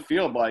mean, on the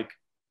field, like,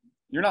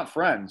 you're not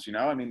friends,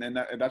 I mean, and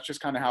that's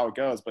just kind of how it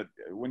goes. But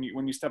when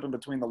you step in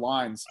between the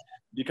lines,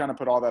 you kind of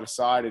put all that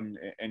aside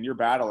and you're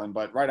battling.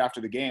 But right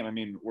after the game, I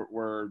mean,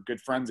 we're good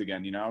friends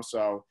again,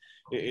 So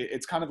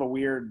it's kind of a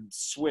weird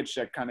switch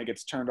that kind of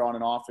gets turned on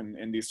and off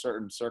in these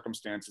certain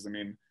circumstances. I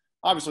mean,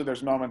 obviously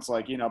there's moments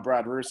like,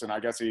 Brad Rusin, I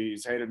guess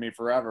he's hated me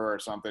forever or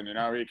something,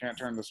 he can't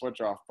turn the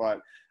switch off.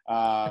 But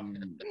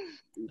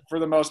for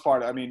the most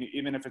part, I mean,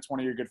 even if it's one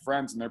of your good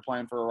friends and they're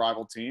playing for a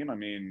rival team, I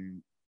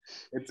mean,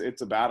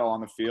 it's a battle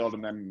on the field.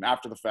 And then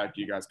after the fact,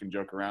 you guys can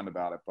joke around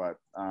about it. But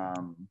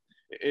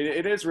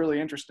it is really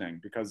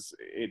interesting because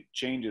it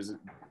changes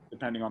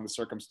depending on the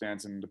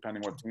circumstance and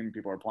depending what team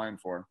people are playing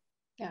for.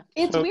 Yeah.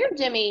 It's weird,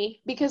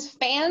 Jimmy, because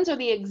fans are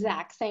the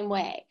exact same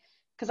way.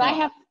 Because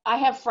I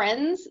have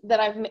friends that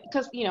I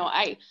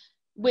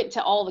went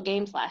to all the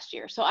games last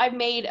year. So I've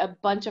made a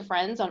bunch of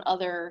friends that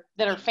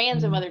are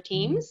fans of other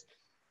teams.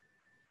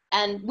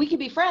 And we could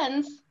be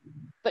friends,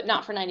 but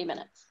not for 90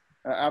 minutes.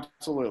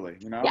 Absolutely.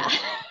 Yeah.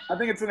 I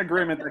think it's an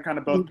agreement that kind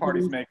of both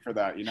parties make for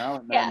that,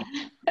 and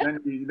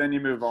then you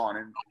move on.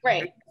 And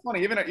right. It's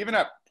funny, even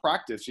at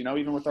practice,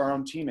 even with our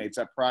own teammates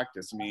at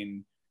practice, I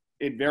mean,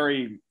 it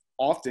very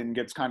often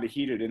gets kind of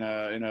heated in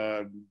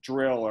a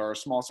drill or a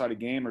small-sided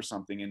game or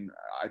something. And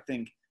I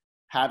think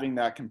having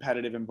that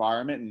competitive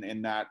environment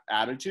and that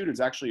attitude is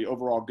actually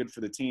overall good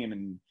for the team.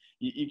 And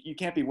you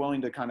can't be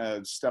willing to kind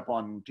of step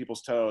on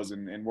people's toes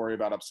and worry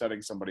about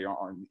upsetting somebody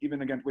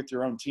even again with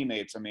your own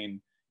teammates. I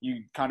mean,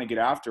 you kind of get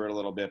after it a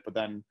little bit, but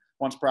then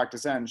once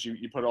practice ends, you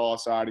put it all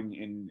aside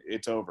and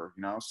it's over,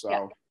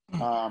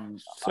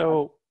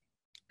 So,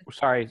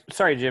 sorry,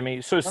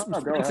 Jimmy. So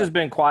Spence has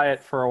been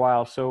quiet for a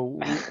while. So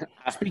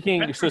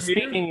speaking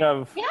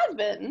of, he has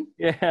been.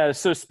 Yeah.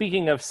 So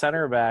speaking of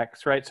center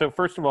backs, right? So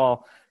first of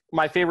all,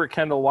 my favorite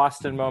Kendall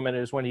Waston moment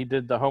is when he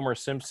did the Homer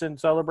Simpson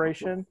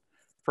celebration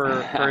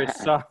for his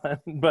son.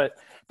 But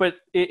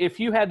if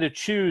you had to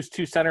choose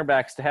two center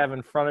backs to have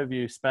in front of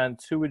you,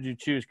 Spence, who would you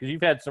choose? Because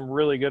you've had some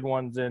really good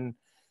ones in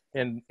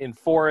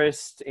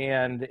Forest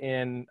and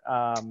in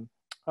the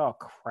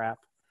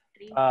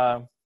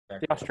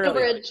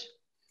Australia.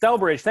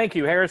 Delbridge. Thank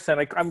you, Harrison.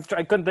 I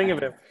couldn't think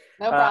of it.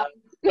 No problem.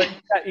 But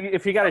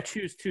if you got to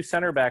choose two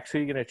center backs, who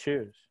are you going to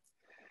choose?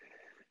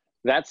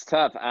 That's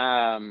tough.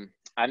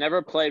 I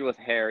never played with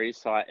Harry,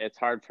 so it's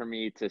hard for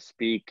me to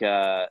speak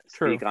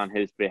on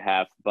his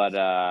behalf.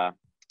 But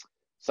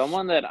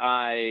someone that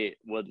I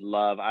would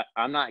love,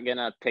 I'm not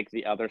gonna pick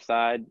the other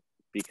side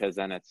because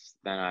then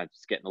I'm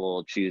just getting a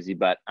little choosy.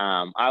 But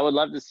I would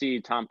love to see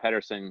Tom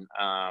Pedersen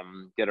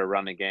get a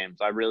run of games.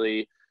 I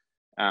really,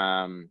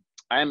 I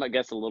am, I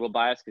guess, a little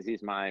biased because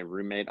he's my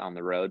roommate on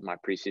the road, my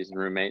preseason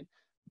roommate.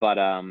 But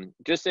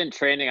just in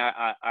training,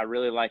 I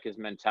really like his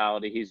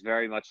mentality. He's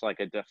very much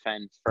like a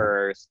defend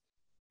first.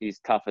 He's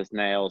tough as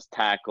nails,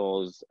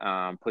 tackles,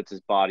 puts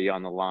his body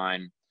on the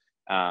line,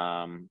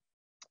 and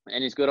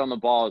he's good on the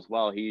ball as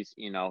well. He's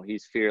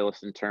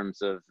fearless in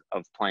terms of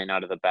playing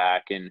out of the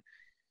back and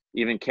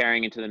even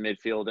carrying into the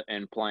midfield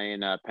and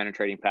playing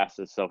penetrating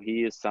passes. So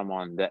he is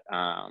someone that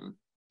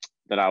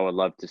that I would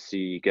love to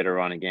see get a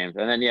run of games.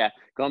 And then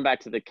going back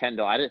to the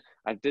Kendall, I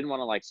didn't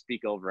want to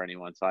speak over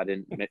anyone, so I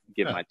didn't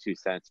give my 2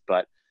 cents.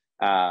 But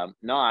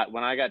no,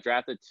 when I got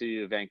drafted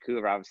to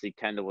Vancouver, obviously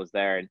Kendall was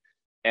there,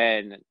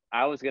 and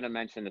I was going to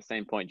mention the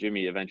same point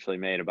Jimmy eventually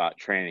made about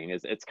training.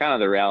 It's kind of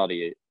the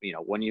reality,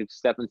 when you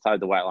step inside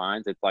the white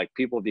lines, it's like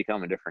people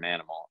become a different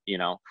animal.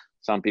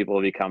 Some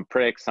people become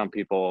pricks, some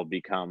people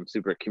become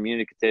super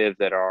communicative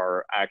that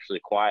are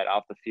actually quiet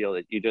off the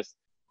field.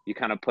 You you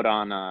kind of put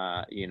on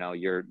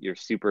your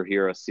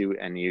superhero suit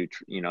and you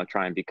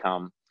try and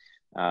become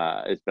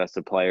as best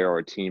a player or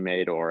a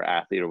teammate or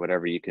athlete or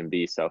whatever you can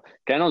be. So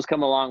Kendall's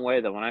come a long way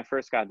though. When I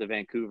first got to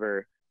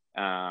Vancouver,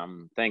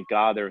 thank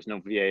God there was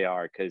no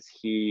VAR, because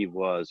he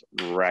was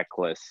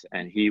reckless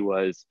and he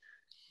was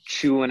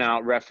chewing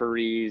out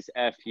referees,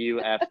 F you,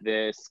 F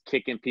this,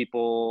 kicking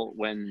people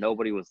when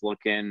nobody was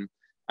looking.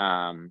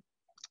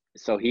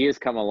 So he has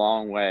come a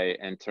long way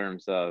in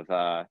terms of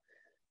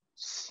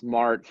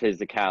smart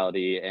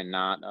physicality and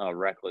not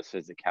reckless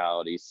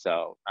physicality.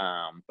 So,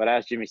 but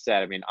as Jimmy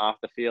said, I mean, off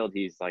the field,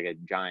 he's like a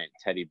giant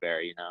teddy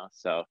bear,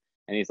 so,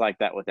 and he's like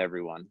that with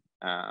everyone.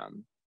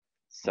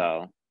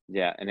 So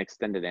yeah, an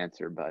extended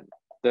answer, but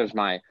there's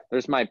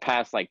my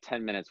past like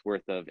 10 minutes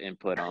worth of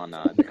input on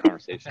the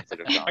conversations that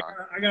have gone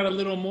on. I got a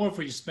little more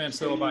for you, Spence,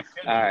 though, about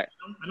Kendall. All right.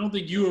 I don't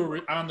think you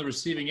were on the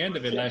receiving end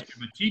of it last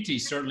year, but TT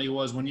certainly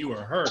was when you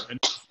were hurt. And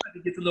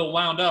it gets a little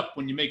wound up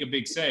when you make a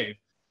big save.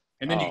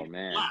 And then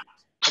man.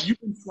 Have you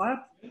been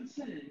slapped? I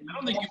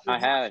don't think you I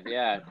have,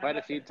 yeah, quite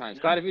a few times.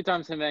 Quite a few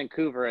times in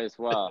Vancouver as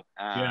well.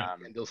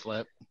 Kendall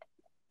slap.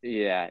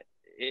 Yeah.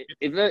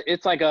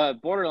 It's like a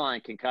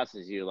borderline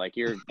concusses you. Like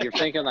you're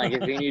thinking like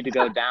if you need to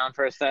go down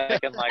for a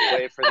second, like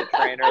wait for the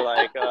trainer,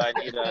 like I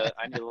need a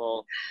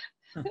little.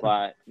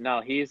 But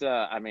no, he's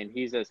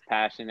as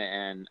passionate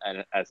and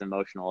as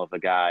emotional of a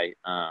guy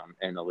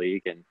in the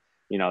league, and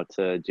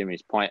to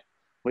Jimmy's point,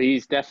 well,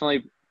 he's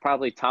definitely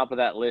probably top of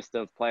that list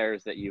of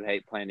players that you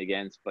hate playing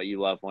against, but you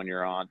love when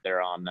they're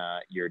on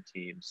your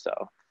team. So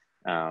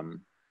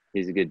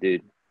he's a good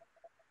dude.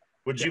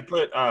 Would you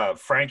put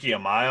Frankie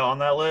Amaya on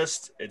that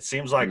list? It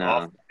seems like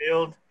off the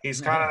field, he's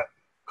kind of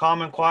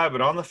calm and quiet,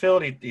 but on the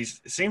field, he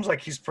seems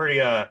like he's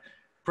pretty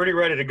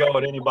ready to go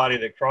at anybody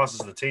that crosses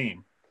the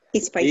team.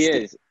 He's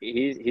feisty.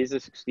 He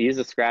is. He's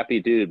a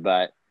scrappy dude,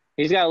 but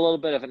he's got a little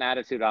bit of an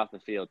attitude off the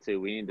field too.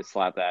 We need to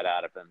slap that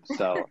out of him.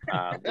 So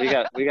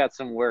we got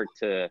some work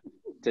to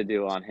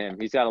do on him.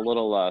 He's got a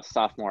little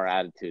sophomore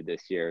attitude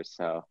this year.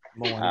 So,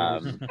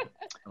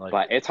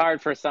 but it's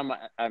hard for someone.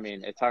 I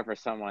mean, it's hard for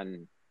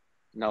someone.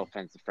 No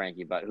offense to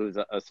Frankie, but who's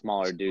a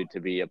smaller dude to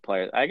be a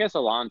player. I guess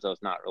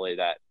Alonso's not really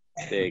that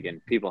big,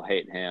 and people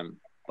hate him,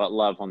 but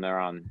love when they're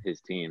on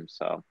his team.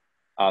 So,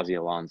 Ozzy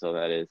Alonso,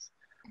 that is.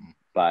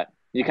 But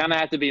you kind of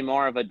have to be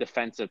more of a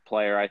defensive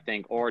player, I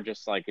think, or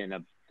just like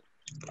an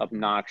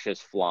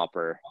obnoxious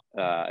flopper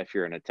if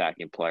you're an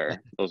attacking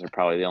player. Those are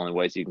probably the only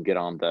ways you can get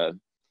on the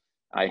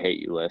I hate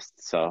you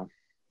list. So,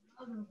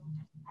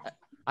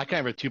 I kind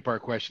of have a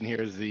two-part question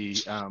here. Is the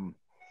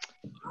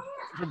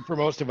for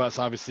most of us,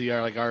 obviously,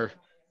 our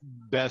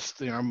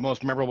best, our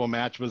most memorable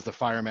match was the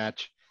fire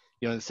match,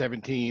 in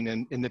 17,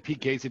 and in the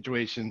PK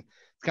situation,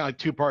 it's kind of like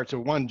two parts. So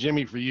one,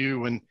 Jimmy, for you,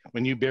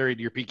 when you buried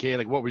your PK,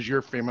 like what was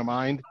your frame of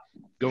mind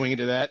going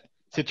into that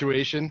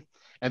situation?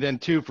 And then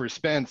two, for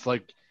Spence,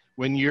 like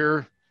when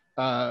you're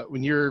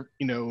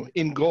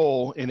in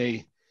goal in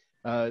a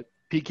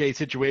PK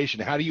situation,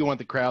 how do you want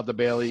the crowd, the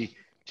Bailey,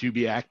 to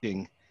be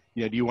acting?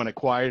 Do you want it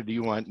quiet, or do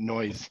you want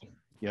noise,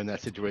 in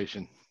that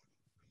situation?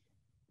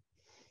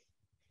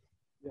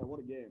 Yeah, what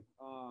a game.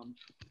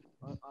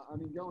 I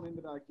mean, going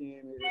into that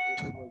game, it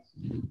was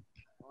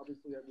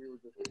obviously that we were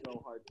just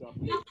so hyped up.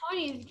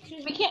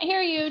 We can't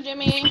hear you,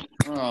 Jimmy.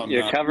 Oh,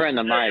 you're covering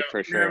the mic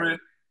for sure.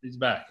 He's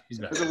back. He's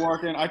back. Is it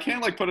working? I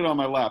can't put it on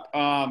my lap.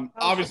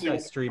 Obviously, I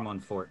stream on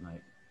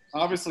Fortnite.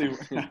 Obviously,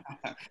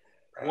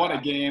 what a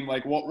game!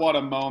 Like what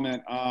a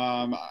moment.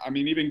 I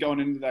mean, even going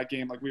into that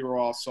game, like we were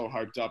all so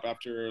hyped up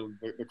after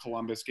the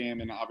Columbus game,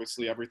 and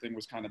obviously everything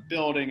was kind of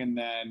building, and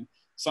then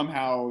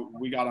somehow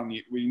we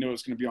knew it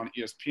was going to be on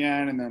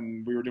ESPN, and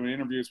then we were doing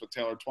interviews with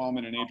Taylor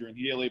Twellman and Adrian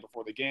Healy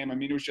before the game. I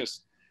mean, it was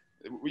just,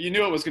 you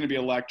knew it was going to be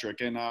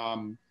electric. And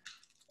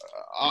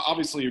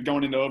obviously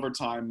going into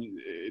overtime,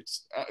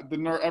 it's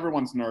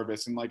everyone's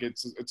nervous, and like,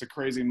 it's a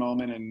crazy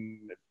moment.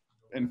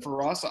 And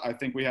for us, I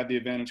think we had the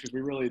advantage because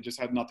we really just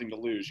had nothing to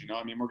lose.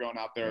 I mean, we're going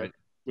out there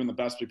doing the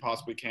best we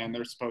possibly can.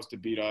 They're supposed to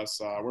beat us.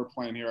 We're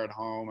playing here at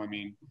home. I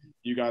mean,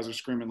 you guys are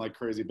screaming like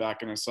crazy,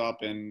 backing us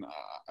up. And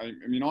I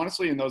mean,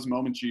 honestly, in those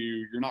moments,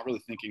 you're not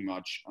really thinking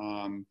much.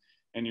 And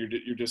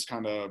you're just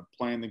kind of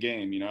playing the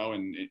game,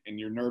 and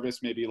you're nervous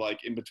maybe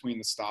like in between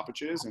the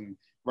stoppages and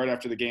right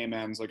after the game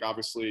ends, like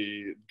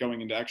obviously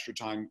going into extra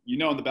time,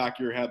 in the back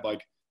of your head,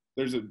 like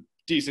there's a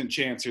decent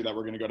chance here that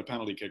we're going to go to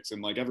penalty kicks.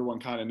 And like everyone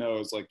kind of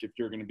knows, like if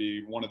you're going to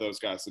be one of those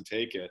guys to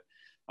take it.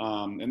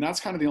 And that's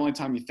kind of the only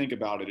time you think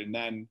about it. And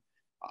then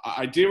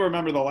I do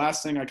remember the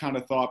last thing I kind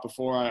of thought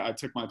before I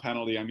took my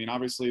penalty. I mean,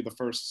 obviously the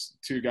first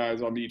two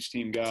guys on each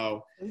team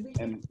go.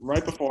 And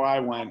right before I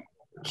went,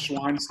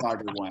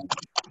 Schweinsteiger went.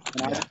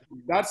 And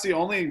that's the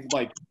only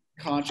like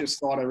conscious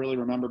thought I really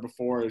remember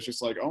before is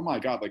just like, oh my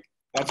God, like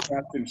that's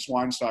Braxton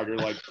Schweinsteiger,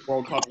 like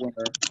World Cup winner.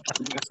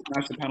 He just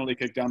smashed the penalty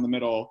kick down the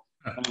middle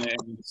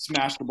and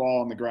smashed the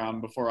ball on the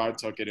ground before I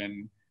took it.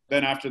 And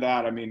then after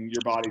that, I mean,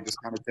 your body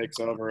just kind of takes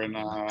over. And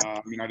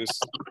I mean, I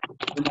just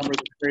remember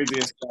the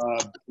craziest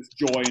just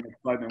joy and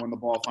excitement when the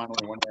ball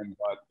finally went in.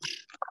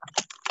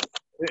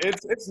 But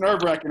It's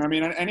nerve wracking. I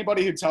mean,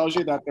 anybody who tells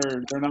you that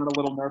they're not a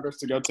little nervous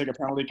to go take a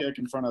penalty kick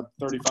in front of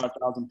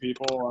 35,000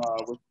 people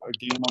with a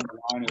game on the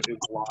line is a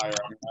liar.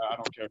 I mean, I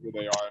don't care who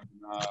they are. I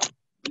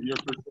mean, you're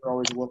for sure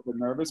always a little bit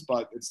nervous,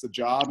 but it's the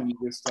job, and you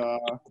just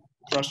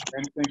trust your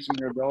instincts and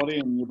your ability,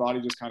 and your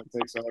body just kind of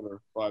takes over.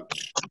 But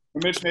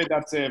when Mitch made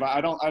that save,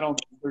 I don't.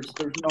 There's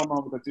no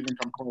moment that's even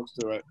come close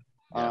to it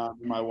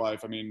in my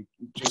life. I mean,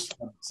 just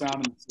the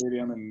sound in the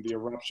stadium and the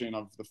eruption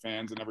of the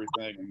fans and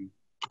everything, and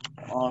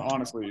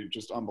honestly,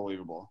 just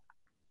unbelievable.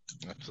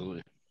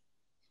 Absolutely.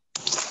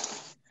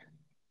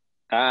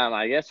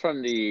 I guess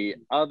from the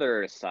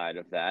other side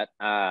of that,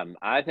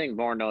 I think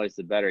more noise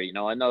the better. You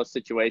know, in those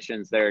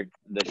situations, the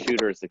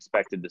shooter is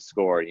expected to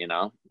score. You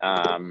know,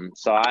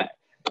 so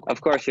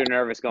of course, you're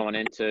nervous going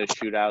into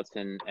shootouts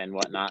and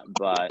whatnot,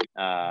 but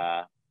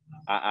I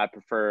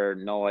prefer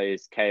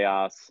noise,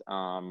 chaos,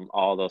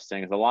 all those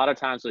things. A lot of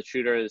times with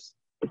shooters,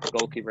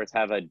 goalkeepers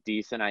have a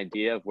decent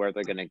idea of where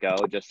they're going to go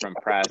just from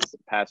past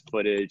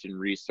footage and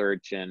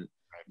research and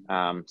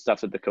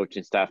stuff that the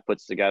coaching staff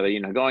puts together.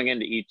 You know, going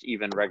into each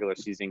even regular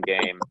season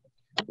game,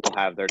 we'll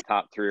have their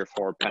top 3 or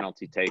 4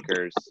 penalty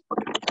takers,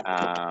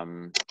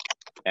 and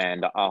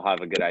I'll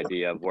have a good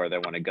idea of where they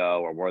want to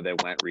go or where they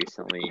went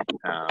recently.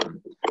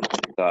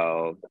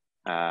 So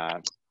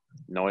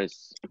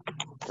noise,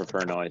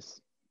 prefer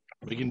noise.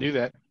 We can do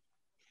that.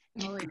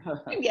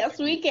 Yes,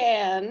 we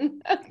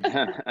can.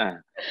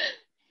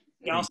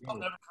 Yeah, I'll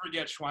never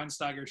forget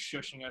Schweinsteiger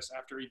shushing us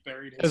after he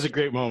buried his. That was a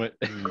great moment.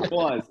 It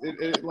was.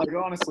 It like,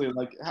 honestly,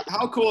 like,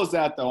 how cool is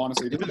that, though,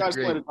 honestly? This guy's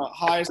played at the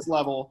highest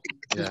level.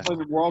 He's played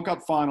the World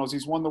Cup finals.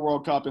 He's won the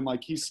World Cup, and,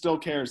 like, he still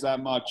cares that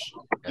much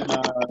in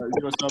a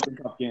U.S. Open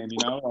Cup game, you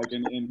know? Like,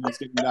 and he's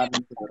getting that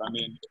into it. I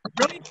mean.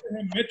 Really, for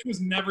him, Mitch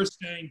was never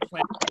staying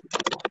playing. He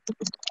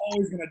was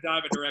always going to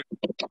dive it directly.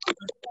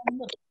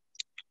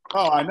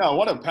 Oh, I know.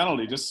 What a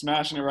penalty. Just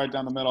smashing it right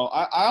down the middle.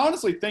 I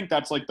honestly think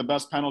that's like the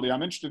best penalty.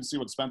 I'm interested to see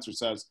what Spencer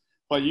says.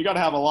 But you got to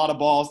have a lot of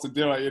balls to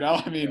do it, you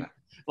know? I mean,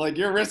 like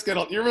you're risking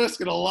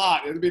a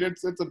lot. I mean,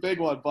 it's a big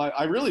one. But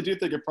I really do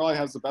think it probably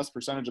has the best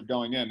percentage of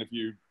going in if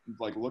you,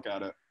 like, look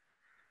at it.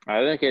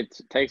 I think it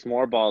takes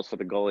more balls for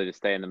the goalie to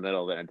stay in the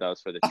middle than it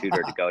does for the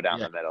shooter to go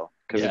down the middle.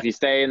 Because if you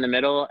stay in the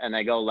middle and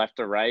they go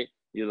left or right,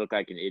 you look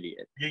like an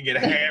idiot. You get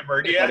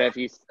hammered, yeah.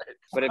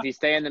 But if you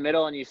stay in the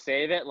middle and you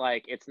save it,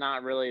 like, it's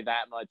not really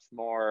that much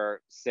more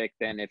sick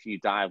than if you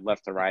dive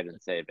left to right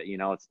and save it. You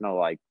know, it's no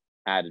like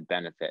added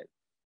benefit.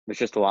 It's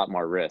just a lot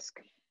more risk.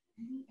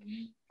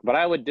 But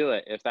I would do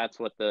it if that's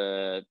what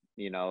the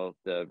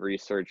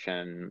research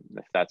and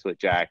if that's what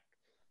Jack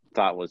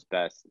thought was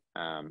best.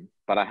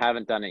 But I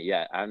haven't done it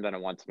yet. I haven't done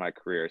it once in my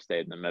career,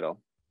 stayed in the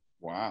middle.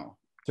 Wow.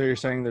 So you're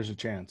saying there's a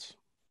chance?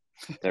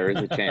 There is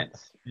a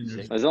chance.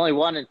 There's only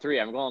 1 in 3.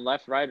 I'm going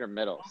left, right, or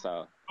middle.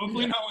 So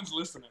hopefully no one's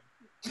listening.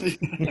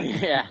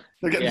 Yeah.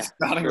 They're getting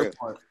scouting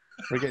report.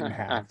 We're getting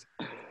hacked.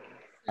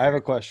 I have a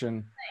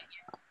question.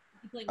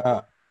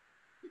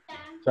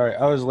 Sorry,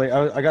 I was late.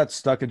 I got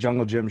stuck at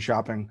Jungle Gym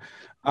shopping.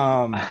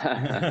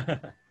 I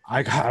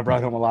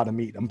brought home a lot of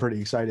meat. I'm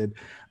pretty excited.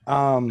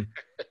 I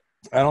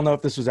don't know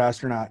if this was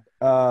asked or not.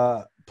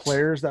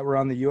 Players that were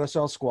on the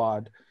USL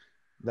squad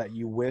that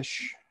you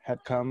wish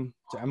had come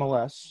to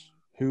MLS.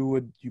 Who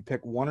would you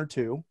pick, 1 or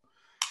 2?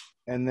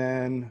 And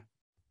then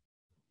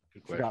I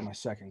forgot my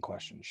second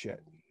question.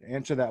 Shit.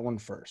 Answer that one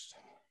first.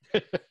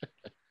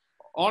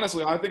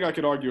 Honestly, I think I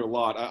could argue a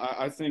lot.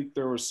 I think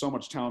there was so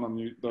much talent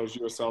on those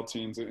USL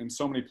teams and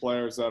so many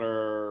players that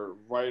are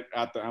right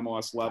at the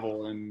MLS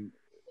level. And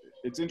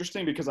it's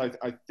interesting because I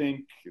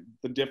think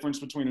the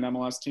difference between an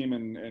MLS team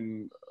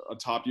and a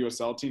top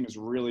USL team is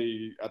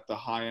really at the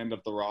high end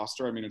of the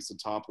roster. I mean, it's the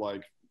top,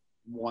 like,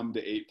 1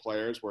 to 8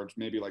 players where it's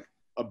maybe like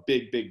a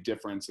big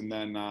difference, and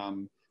then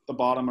the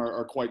bottom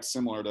are quite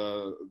similar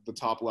to the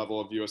top level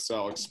of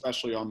USL,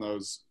 especially on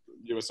those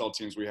USL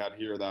teams we had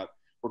here that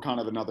were kind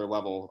of another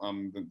level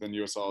than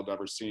USL had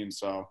ever seen.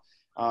 So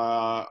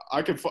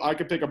I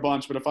could pick a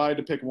bunch, but if I had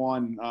to pick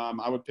one,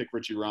 I would pick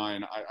Richey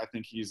Ryan. I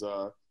think he's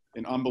an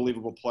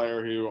unbelievable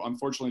player who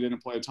unfortunately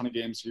didn't play a ton of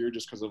games here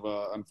just because of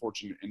an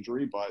unfortunate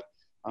injury, but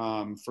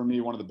for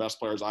me, one of the best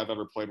players I've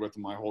ever played with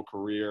in my whole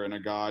career, and a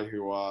guy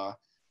who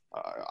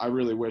I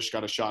really wish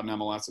got a shot in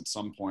MLS at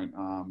some point.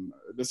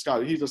 This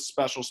guy, he's a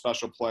special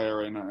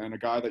player and a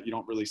guy that you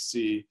don't really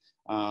see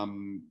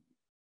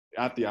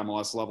at the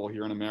MLS level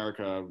here in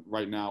America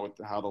right now with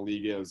how the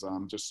league is.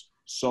 Just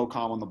so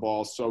calm on the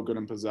ball, so good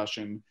in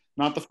possession.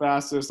 Not the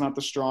fastest, not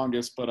the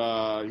strongest,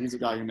 but he's a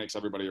guy who makes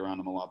everybody around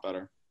him a lot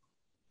better.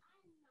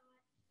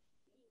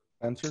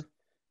 Spencer?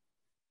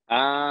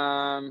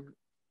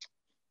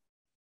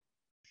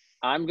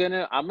 I'm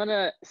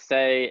gonna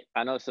say,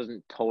 I know this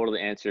doesn't totally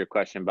answer your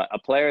question, but a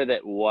player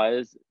that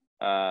was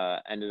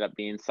ended up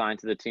being signed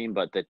to the team,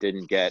 but that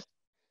didn't get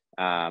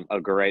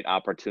a great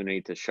opportunity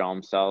to show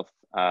himself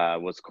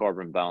was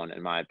Corbin Bone,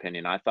 in my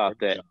opinion. I thought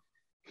that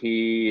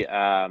he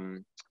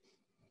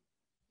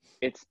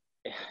it's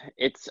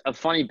a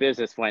funny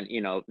business when,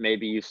 you know,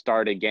 maybe you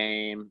start a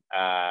game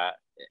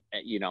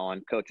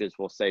and coaches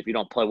will say, if you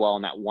don't play well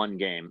in that one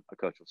game, a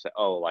coach will say,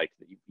 oh, like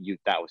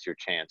that was your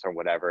chance or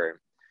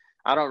whatever.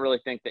 I don't really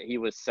think that he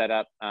was set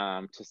up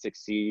to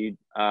succeed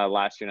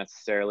last year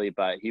necessarily,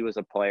 but he was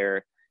a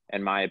player,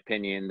 in my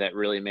opinion, that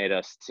really made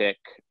us tick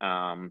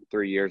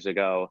 3 years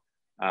ago.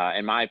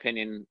 In my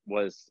opinion,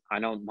 I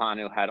know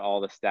Manu had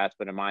all the stats,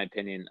 but in my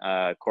opinion,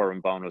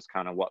 Corbin Bone was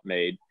kind of what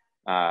made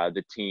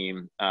the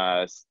team,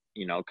 kind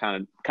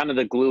of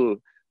the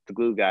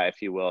glue guy,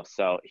 if you will.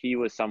 So he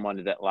was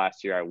someone that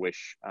last year I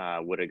wish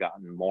would have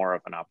gotten more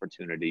of an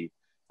opportunity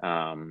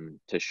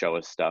to show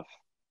his stuff.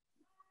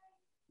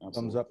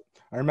 Thumbs up.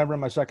 I remember in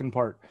my second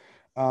part,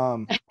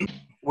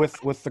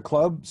 with the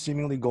club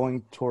seemingly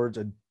going towards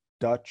a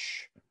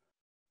Dutch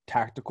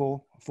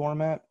tactical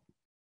format.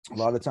 A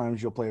lot of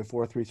times you'll play a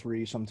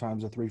 4-3-3,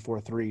 sometimes a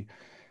 3-4-3.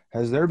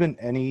 Has there been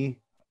any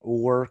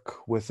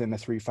work within a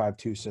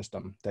 3-5-2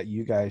 system that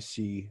you guys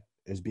see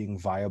as being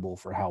viable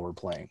for how we're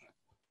playing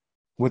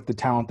with the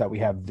talent that we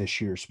have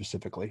this year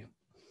specifically?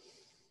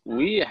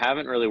 We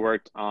haven't really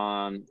worked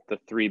on the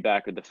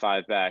 3-back or the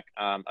 5-back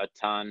a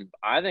ton.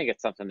 I think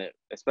it's something that,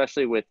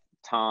 especially with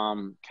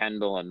Tom,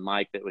 Kendall, and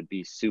Mike, that would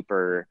be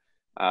super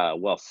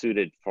well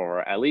suited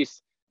for at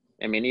least.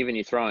 I mean, even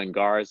you throw in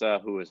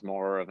Garza, who is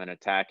more of an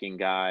attacking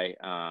guy.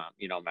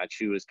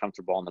 Machu is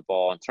comfortable on the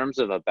ball. In terms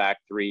of a back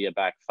 3, a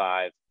back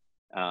 5,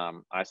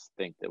 I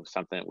think that was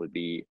something that would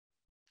be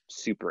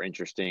super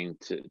interesting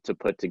to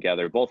put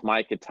together. Both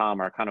Mike and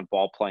Tom are kind of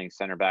ball-playing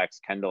center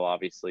backs. Kendall,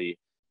 obviously,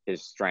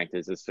 his strength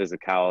is his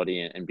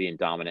physicality and being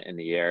dominant in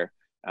the air.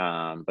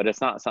 But it's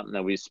not something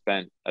that we've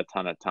spent a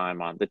ton of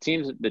time on. The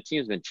team's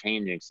been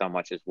changing so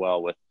much as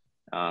well with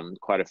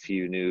quite a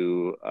few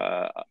new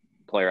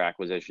player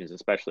acquisitions,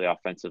 especially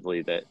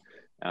offensively, that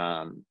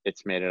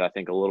it's made it, I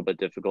think, a little bit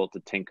difficult to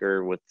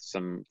tinker with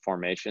some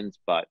formations.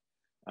 But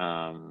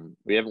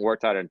we haven't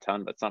worked out a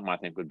ton, but something I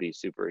think would be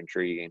super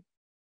intriguing.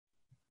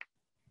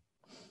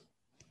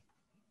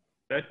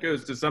 That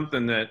goes to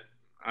something that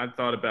I've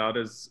thought about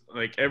is,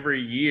 like, every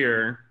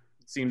year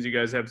it seems you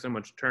guys have so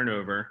much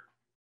turnover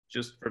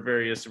just for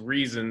various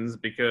reasons,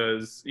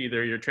 because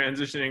either you're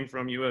transitioning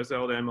from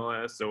USL to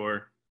MLS,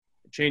 or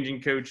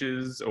changing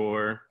coaches,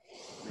 or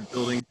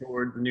building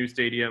towards the new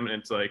stadium.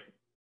 And it's like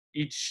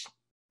each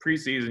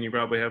preseason you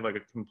probably have like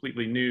a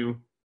completely new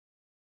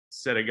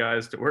set of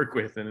guys to work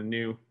with and a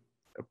new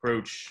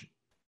approach.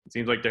 It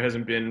seems like there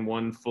hasn't been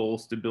one full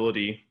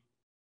stability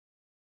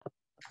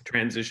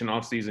transition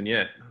off season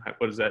yet.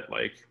 What is that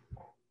like?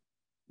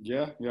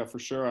 Yeah, for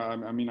sure.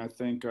 I mean, I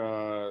think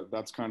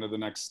that's kind of the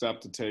next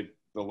step to take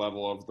the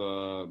level of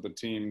the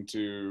team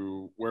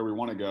to where we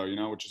want to go,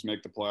 which is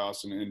make the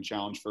playoffs and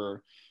challenge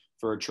for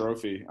a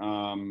trophy.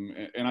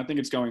 And I think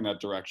it's going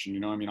that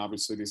direction. I mean,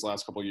 obviously these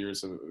last couple of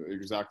years have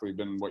exactly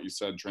been what you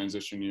said,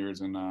 transition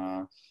years, and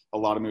a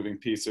lot of moving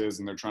pieces,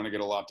 and they're trying to get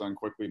a lot done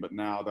quickly. But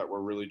now that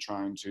we're really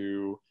trying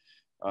to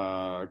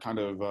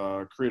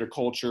create a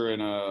culture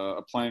and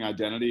a playing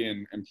identity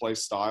and play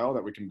style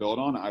that we can build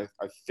on, I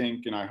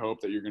think and I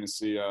hope that you're going to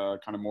see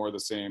kind of more of the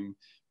same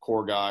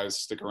core guys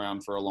stick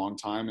around for a long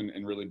time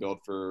and really build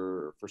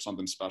for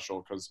something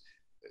special, because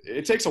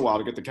it takes a while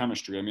to get the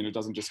chemistry. I mean, it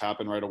doesn't just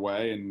happen right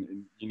away,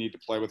 and you need to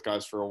play with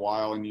guys for a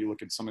while. And you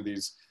look at some of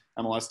these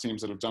MLS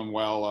teams that have done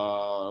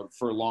well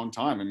for a long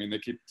time. I mean, they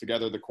keep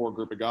together the core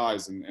group of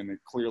guys, and it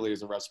clearly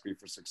is a recipe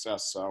for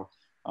success. So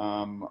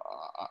I'm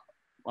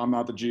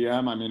not the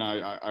GM. I mean,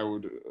 I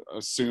would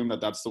assume that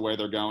that's the way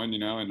they're going,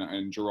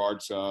 and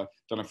Gerard's done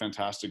a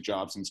fantastic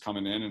job since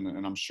coming in,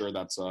 and I'm sure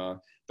that's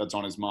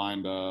on his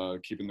mind,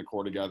 keeping the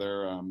core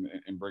together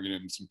and bringing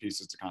in some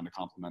pieces to kind of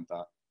complement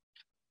that.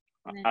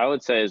 I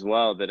would say as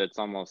well that it's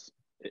almost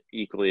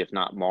equally, if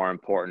not more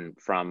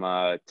important, from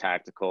a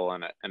tactical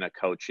and a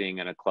coaching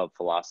and a club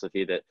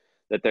philosophy,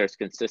 that there's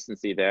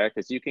consistency there,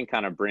 because you can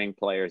kind of bring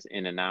players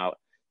in and out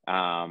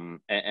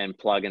and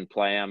plug and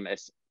play them.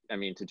 I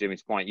mean, to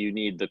Jimmy's point, you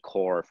need the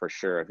core for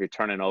sure. If you're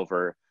turning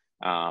over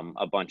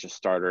a bunch of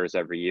starters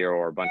every year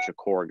or a bunch of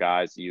core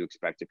guys that you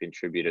expect to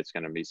contribute, it's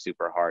going to be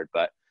super hard.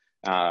 But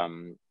I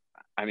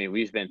mean,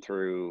 we've been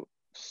through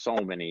so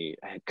many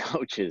head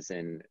coaches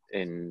in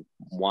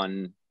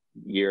 1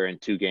 year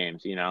and 2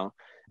 games,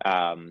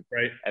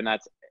 right. And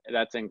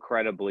that's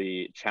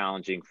incredibly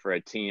challenging for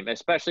a team,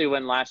 especially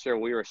when last year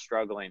we were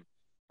struggling.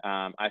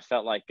 I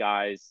felt like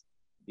guys,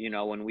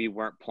 when we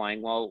weren't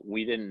playing well,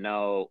 we didn't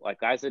know, like,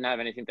 guys didn't have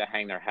anything to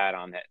hang their hat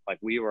on. That, like,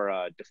 we were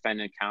a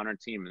defend and counter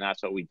team, and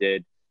that's what we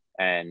did.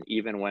 And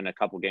even when a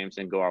couple games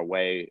didn't go our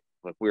way,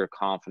 like, we were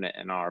confident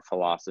in our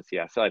philosophy.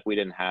 I feel like we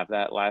didn't have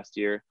that last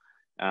year.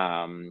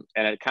 And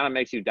it kind of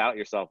makes you doubt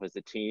yourself as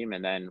a team.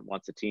 And then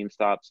once the team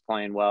stops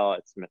playing well,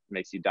 it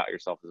makes you doubt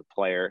yourself as a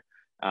player.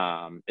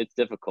 It's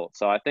difficult.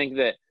 So I think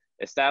that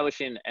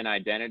establishing an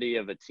identity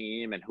of a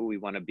team and who we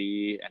want to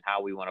be and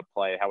how we want to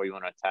play, how we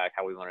want to attack,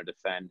 how we want to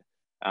defend,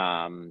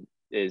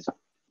 is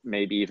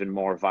maybe even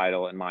more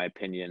vital, in my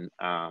opinion,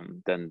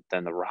 than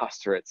the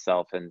roster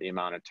itself and the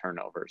amount of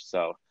turnovers.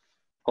 So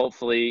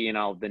hopefully,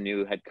 the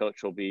new head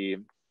coach will be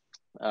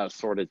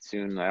sorted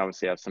soon. I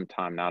obviously have some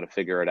time now to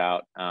figure it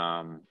out.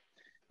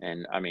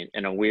 And I mean,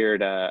 in a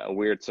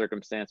weird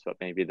circumstance, but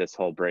maybe this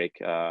whole break,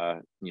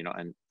 you know,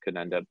 and could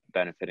end up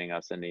benefiting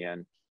us in the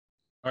end.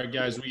 All right,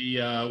 guys,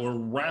 we're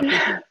wrapping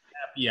up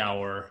happy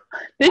hour.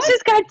 This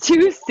just got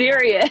too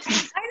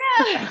serious.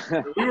 I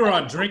know. We were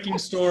on drinking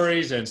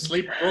stories and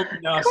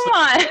broken down. Come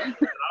on.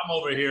 I'm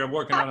over here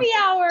working on Happy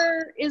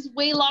hour is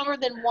way longer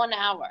than 1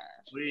 hour.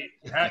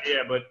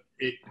 Yeah, but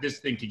this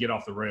thing could get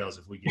off the rails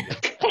if we get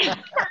it.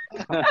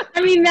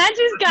 I mean, that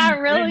just got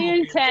really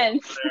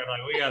intense.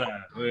 Like, we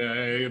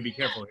gotta be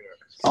careful here.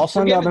 I'll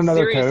send out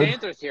another serious code.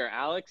 answers here,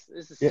 Alex.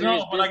 This is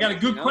No, but I got a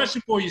good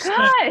question for you,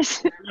 Spencer.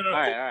 Gosh. All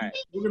right.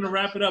 We're gonna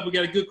wrap it up. We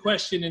got a good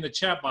question in the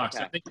chat box.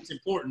 Okay. I think it's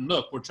important.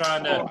 Look, we're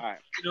trying to,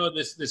 you know,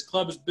 this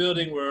club is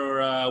building.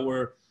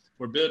 We're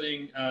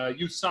building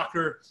youth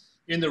soccer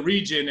in the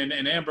region.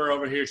 And Amber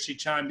over here, she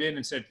chimed in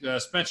and said,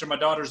 Spencer, my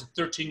daughter's a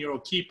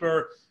 13-year-old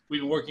keeper.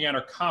 We've been working on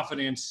her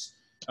confidence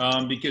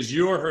because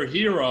you're her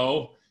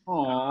hero.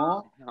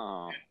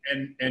 Aww.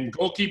 And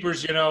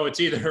goalkeepers, you know, it's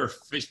either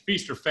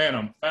feast or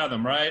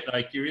fathom, right?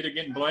 Like you're either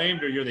getting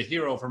blamed or you're the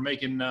hero for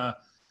making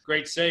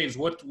great saves.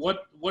 What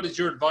is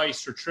your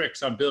advice or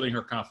tricks on building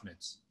her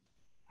confidence?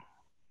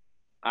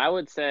 I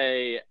would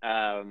say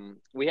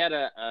we had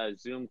a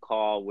Zoom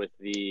call with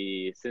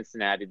the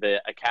Cincinnati,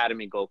 the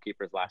academy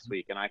goalkeepers last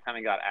week, and I kind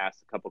of got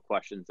asked a couple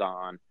questions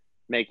on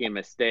making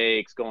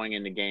mistakes, going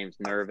into games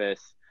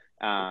nervous.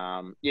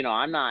 You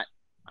know,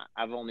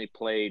 I've only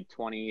played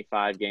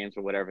 25 games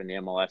or whatever in the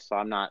MLS, so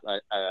I'm not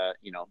a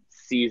you know,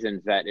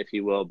 seasoned vet, if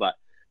you will. But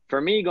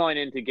for me, going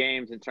into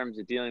games in terms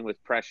of dealing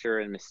with pressure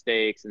and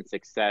mistakes and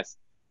success,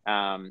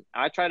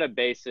 I try to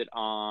base it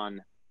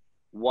on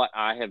what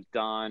I have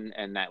done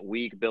and that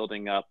week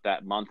building up,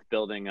 that month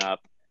building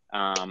up.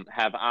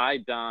 Have I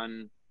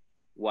done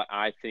what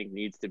I think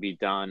needs to be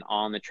done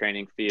on the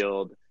training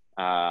field,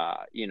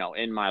 you know,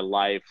 in my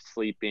life,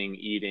 sleeping,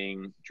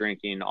 eating,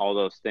 drinking, all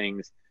those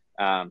things,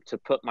 to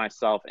put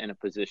myself in a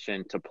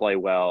position to play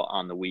well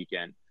on the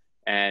weekend.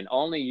 And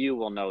only you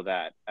will know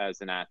that as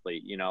an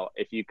athlete. You know,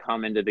 if you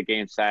come into the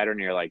game Saturday and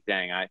you're like,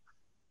 dang,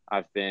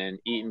 I've been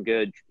eating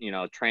good, you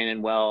know,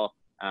 training well,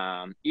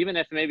 even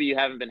if maybe you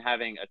haven't been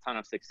having a ton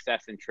of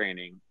success in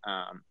training,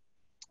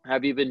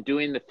 have you been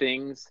doing the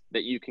things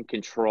that you can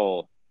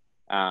control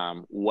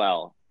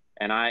well?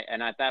 And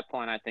at that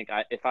point, I think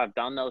if I've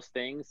done those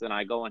things, then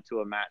I go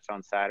into a match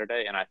on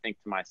Saturday and I think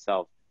to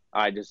myself,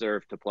 I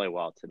deserve to play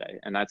well today.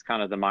 And that's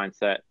kind of the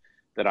mindset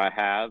that I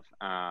have,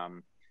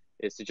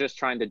 is to just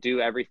trying to do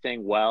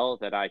everything well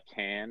that I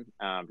can.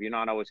 You're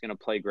not always going to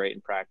play great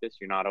in practice.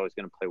 You're not always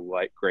going to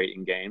play great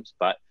in games.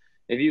 But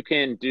if you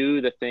can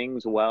do the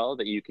things well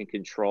that you can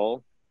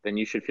control, then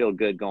you should feel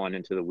good going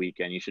into the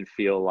weekend. You should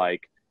feel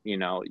like, you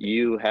know,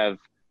 you have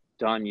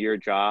done your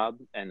job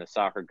and the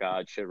soccer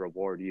god should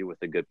reward you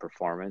with a good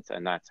performance.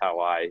 And that's how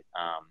I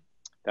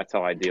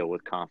deal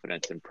with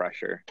confidence and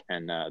pressure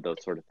and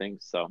those sort of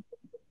things. So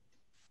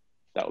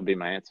that would be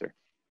my answer.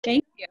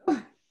 Thank you.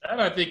 That,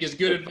 I think, is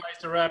good advice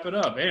to wrap it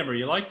up. Amber,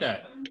 you like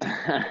that?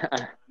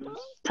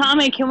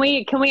 Tommy, can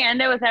we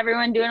end it with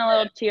everyone doing a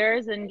little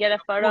cheers and get a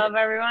photo of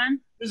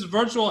everyone? This is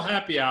virtual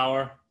happy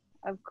hour.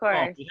 Of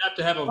course. You have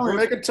to have a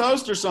make a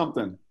toast or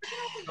something.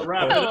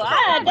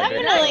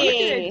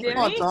 Definitely. Come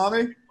on,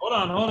 Tommy.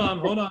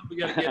 Hold on. We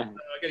gotta get. I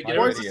gotta get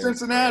Voice of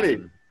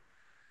Cincinnati.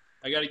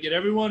 I gotta get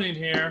everyone in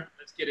here.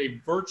 Let's get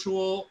a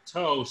virtual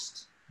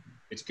toast.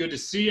 It's good to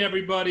see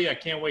everybody. I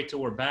can't wait till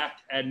we're back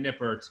at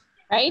Nippert.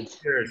 Right.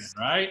 Cheers.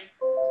 Right.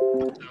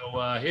 So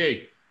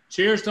hey,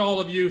 cheers to all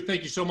of you.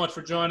 Thank you so much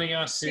for joining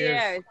us.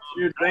 Cheers.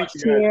 Thank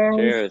you.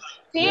 Cheers.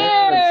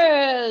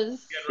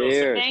 Cheers.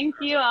 Cheers. Thank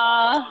you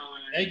all.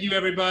 Thank you,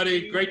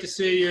 everybody. Great to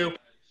see you.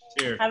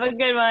 Cheers. Have a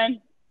good one.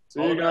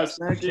 See you guys.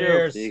 Thank you.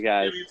 Cheers. See you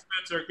guys.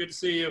 Spencer, good to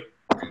see you.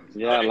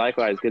 Yeah,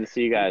 likewise. Good to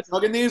see you guys.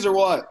 Hugging these or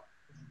what?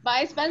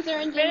 Bye, Spencer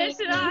and Jimmy. Finish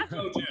it off.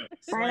 Go, Jim.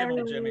 Bye,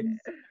 everyone.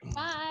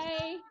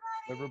 Bye.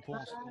 Liverpool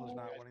still is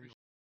not winning.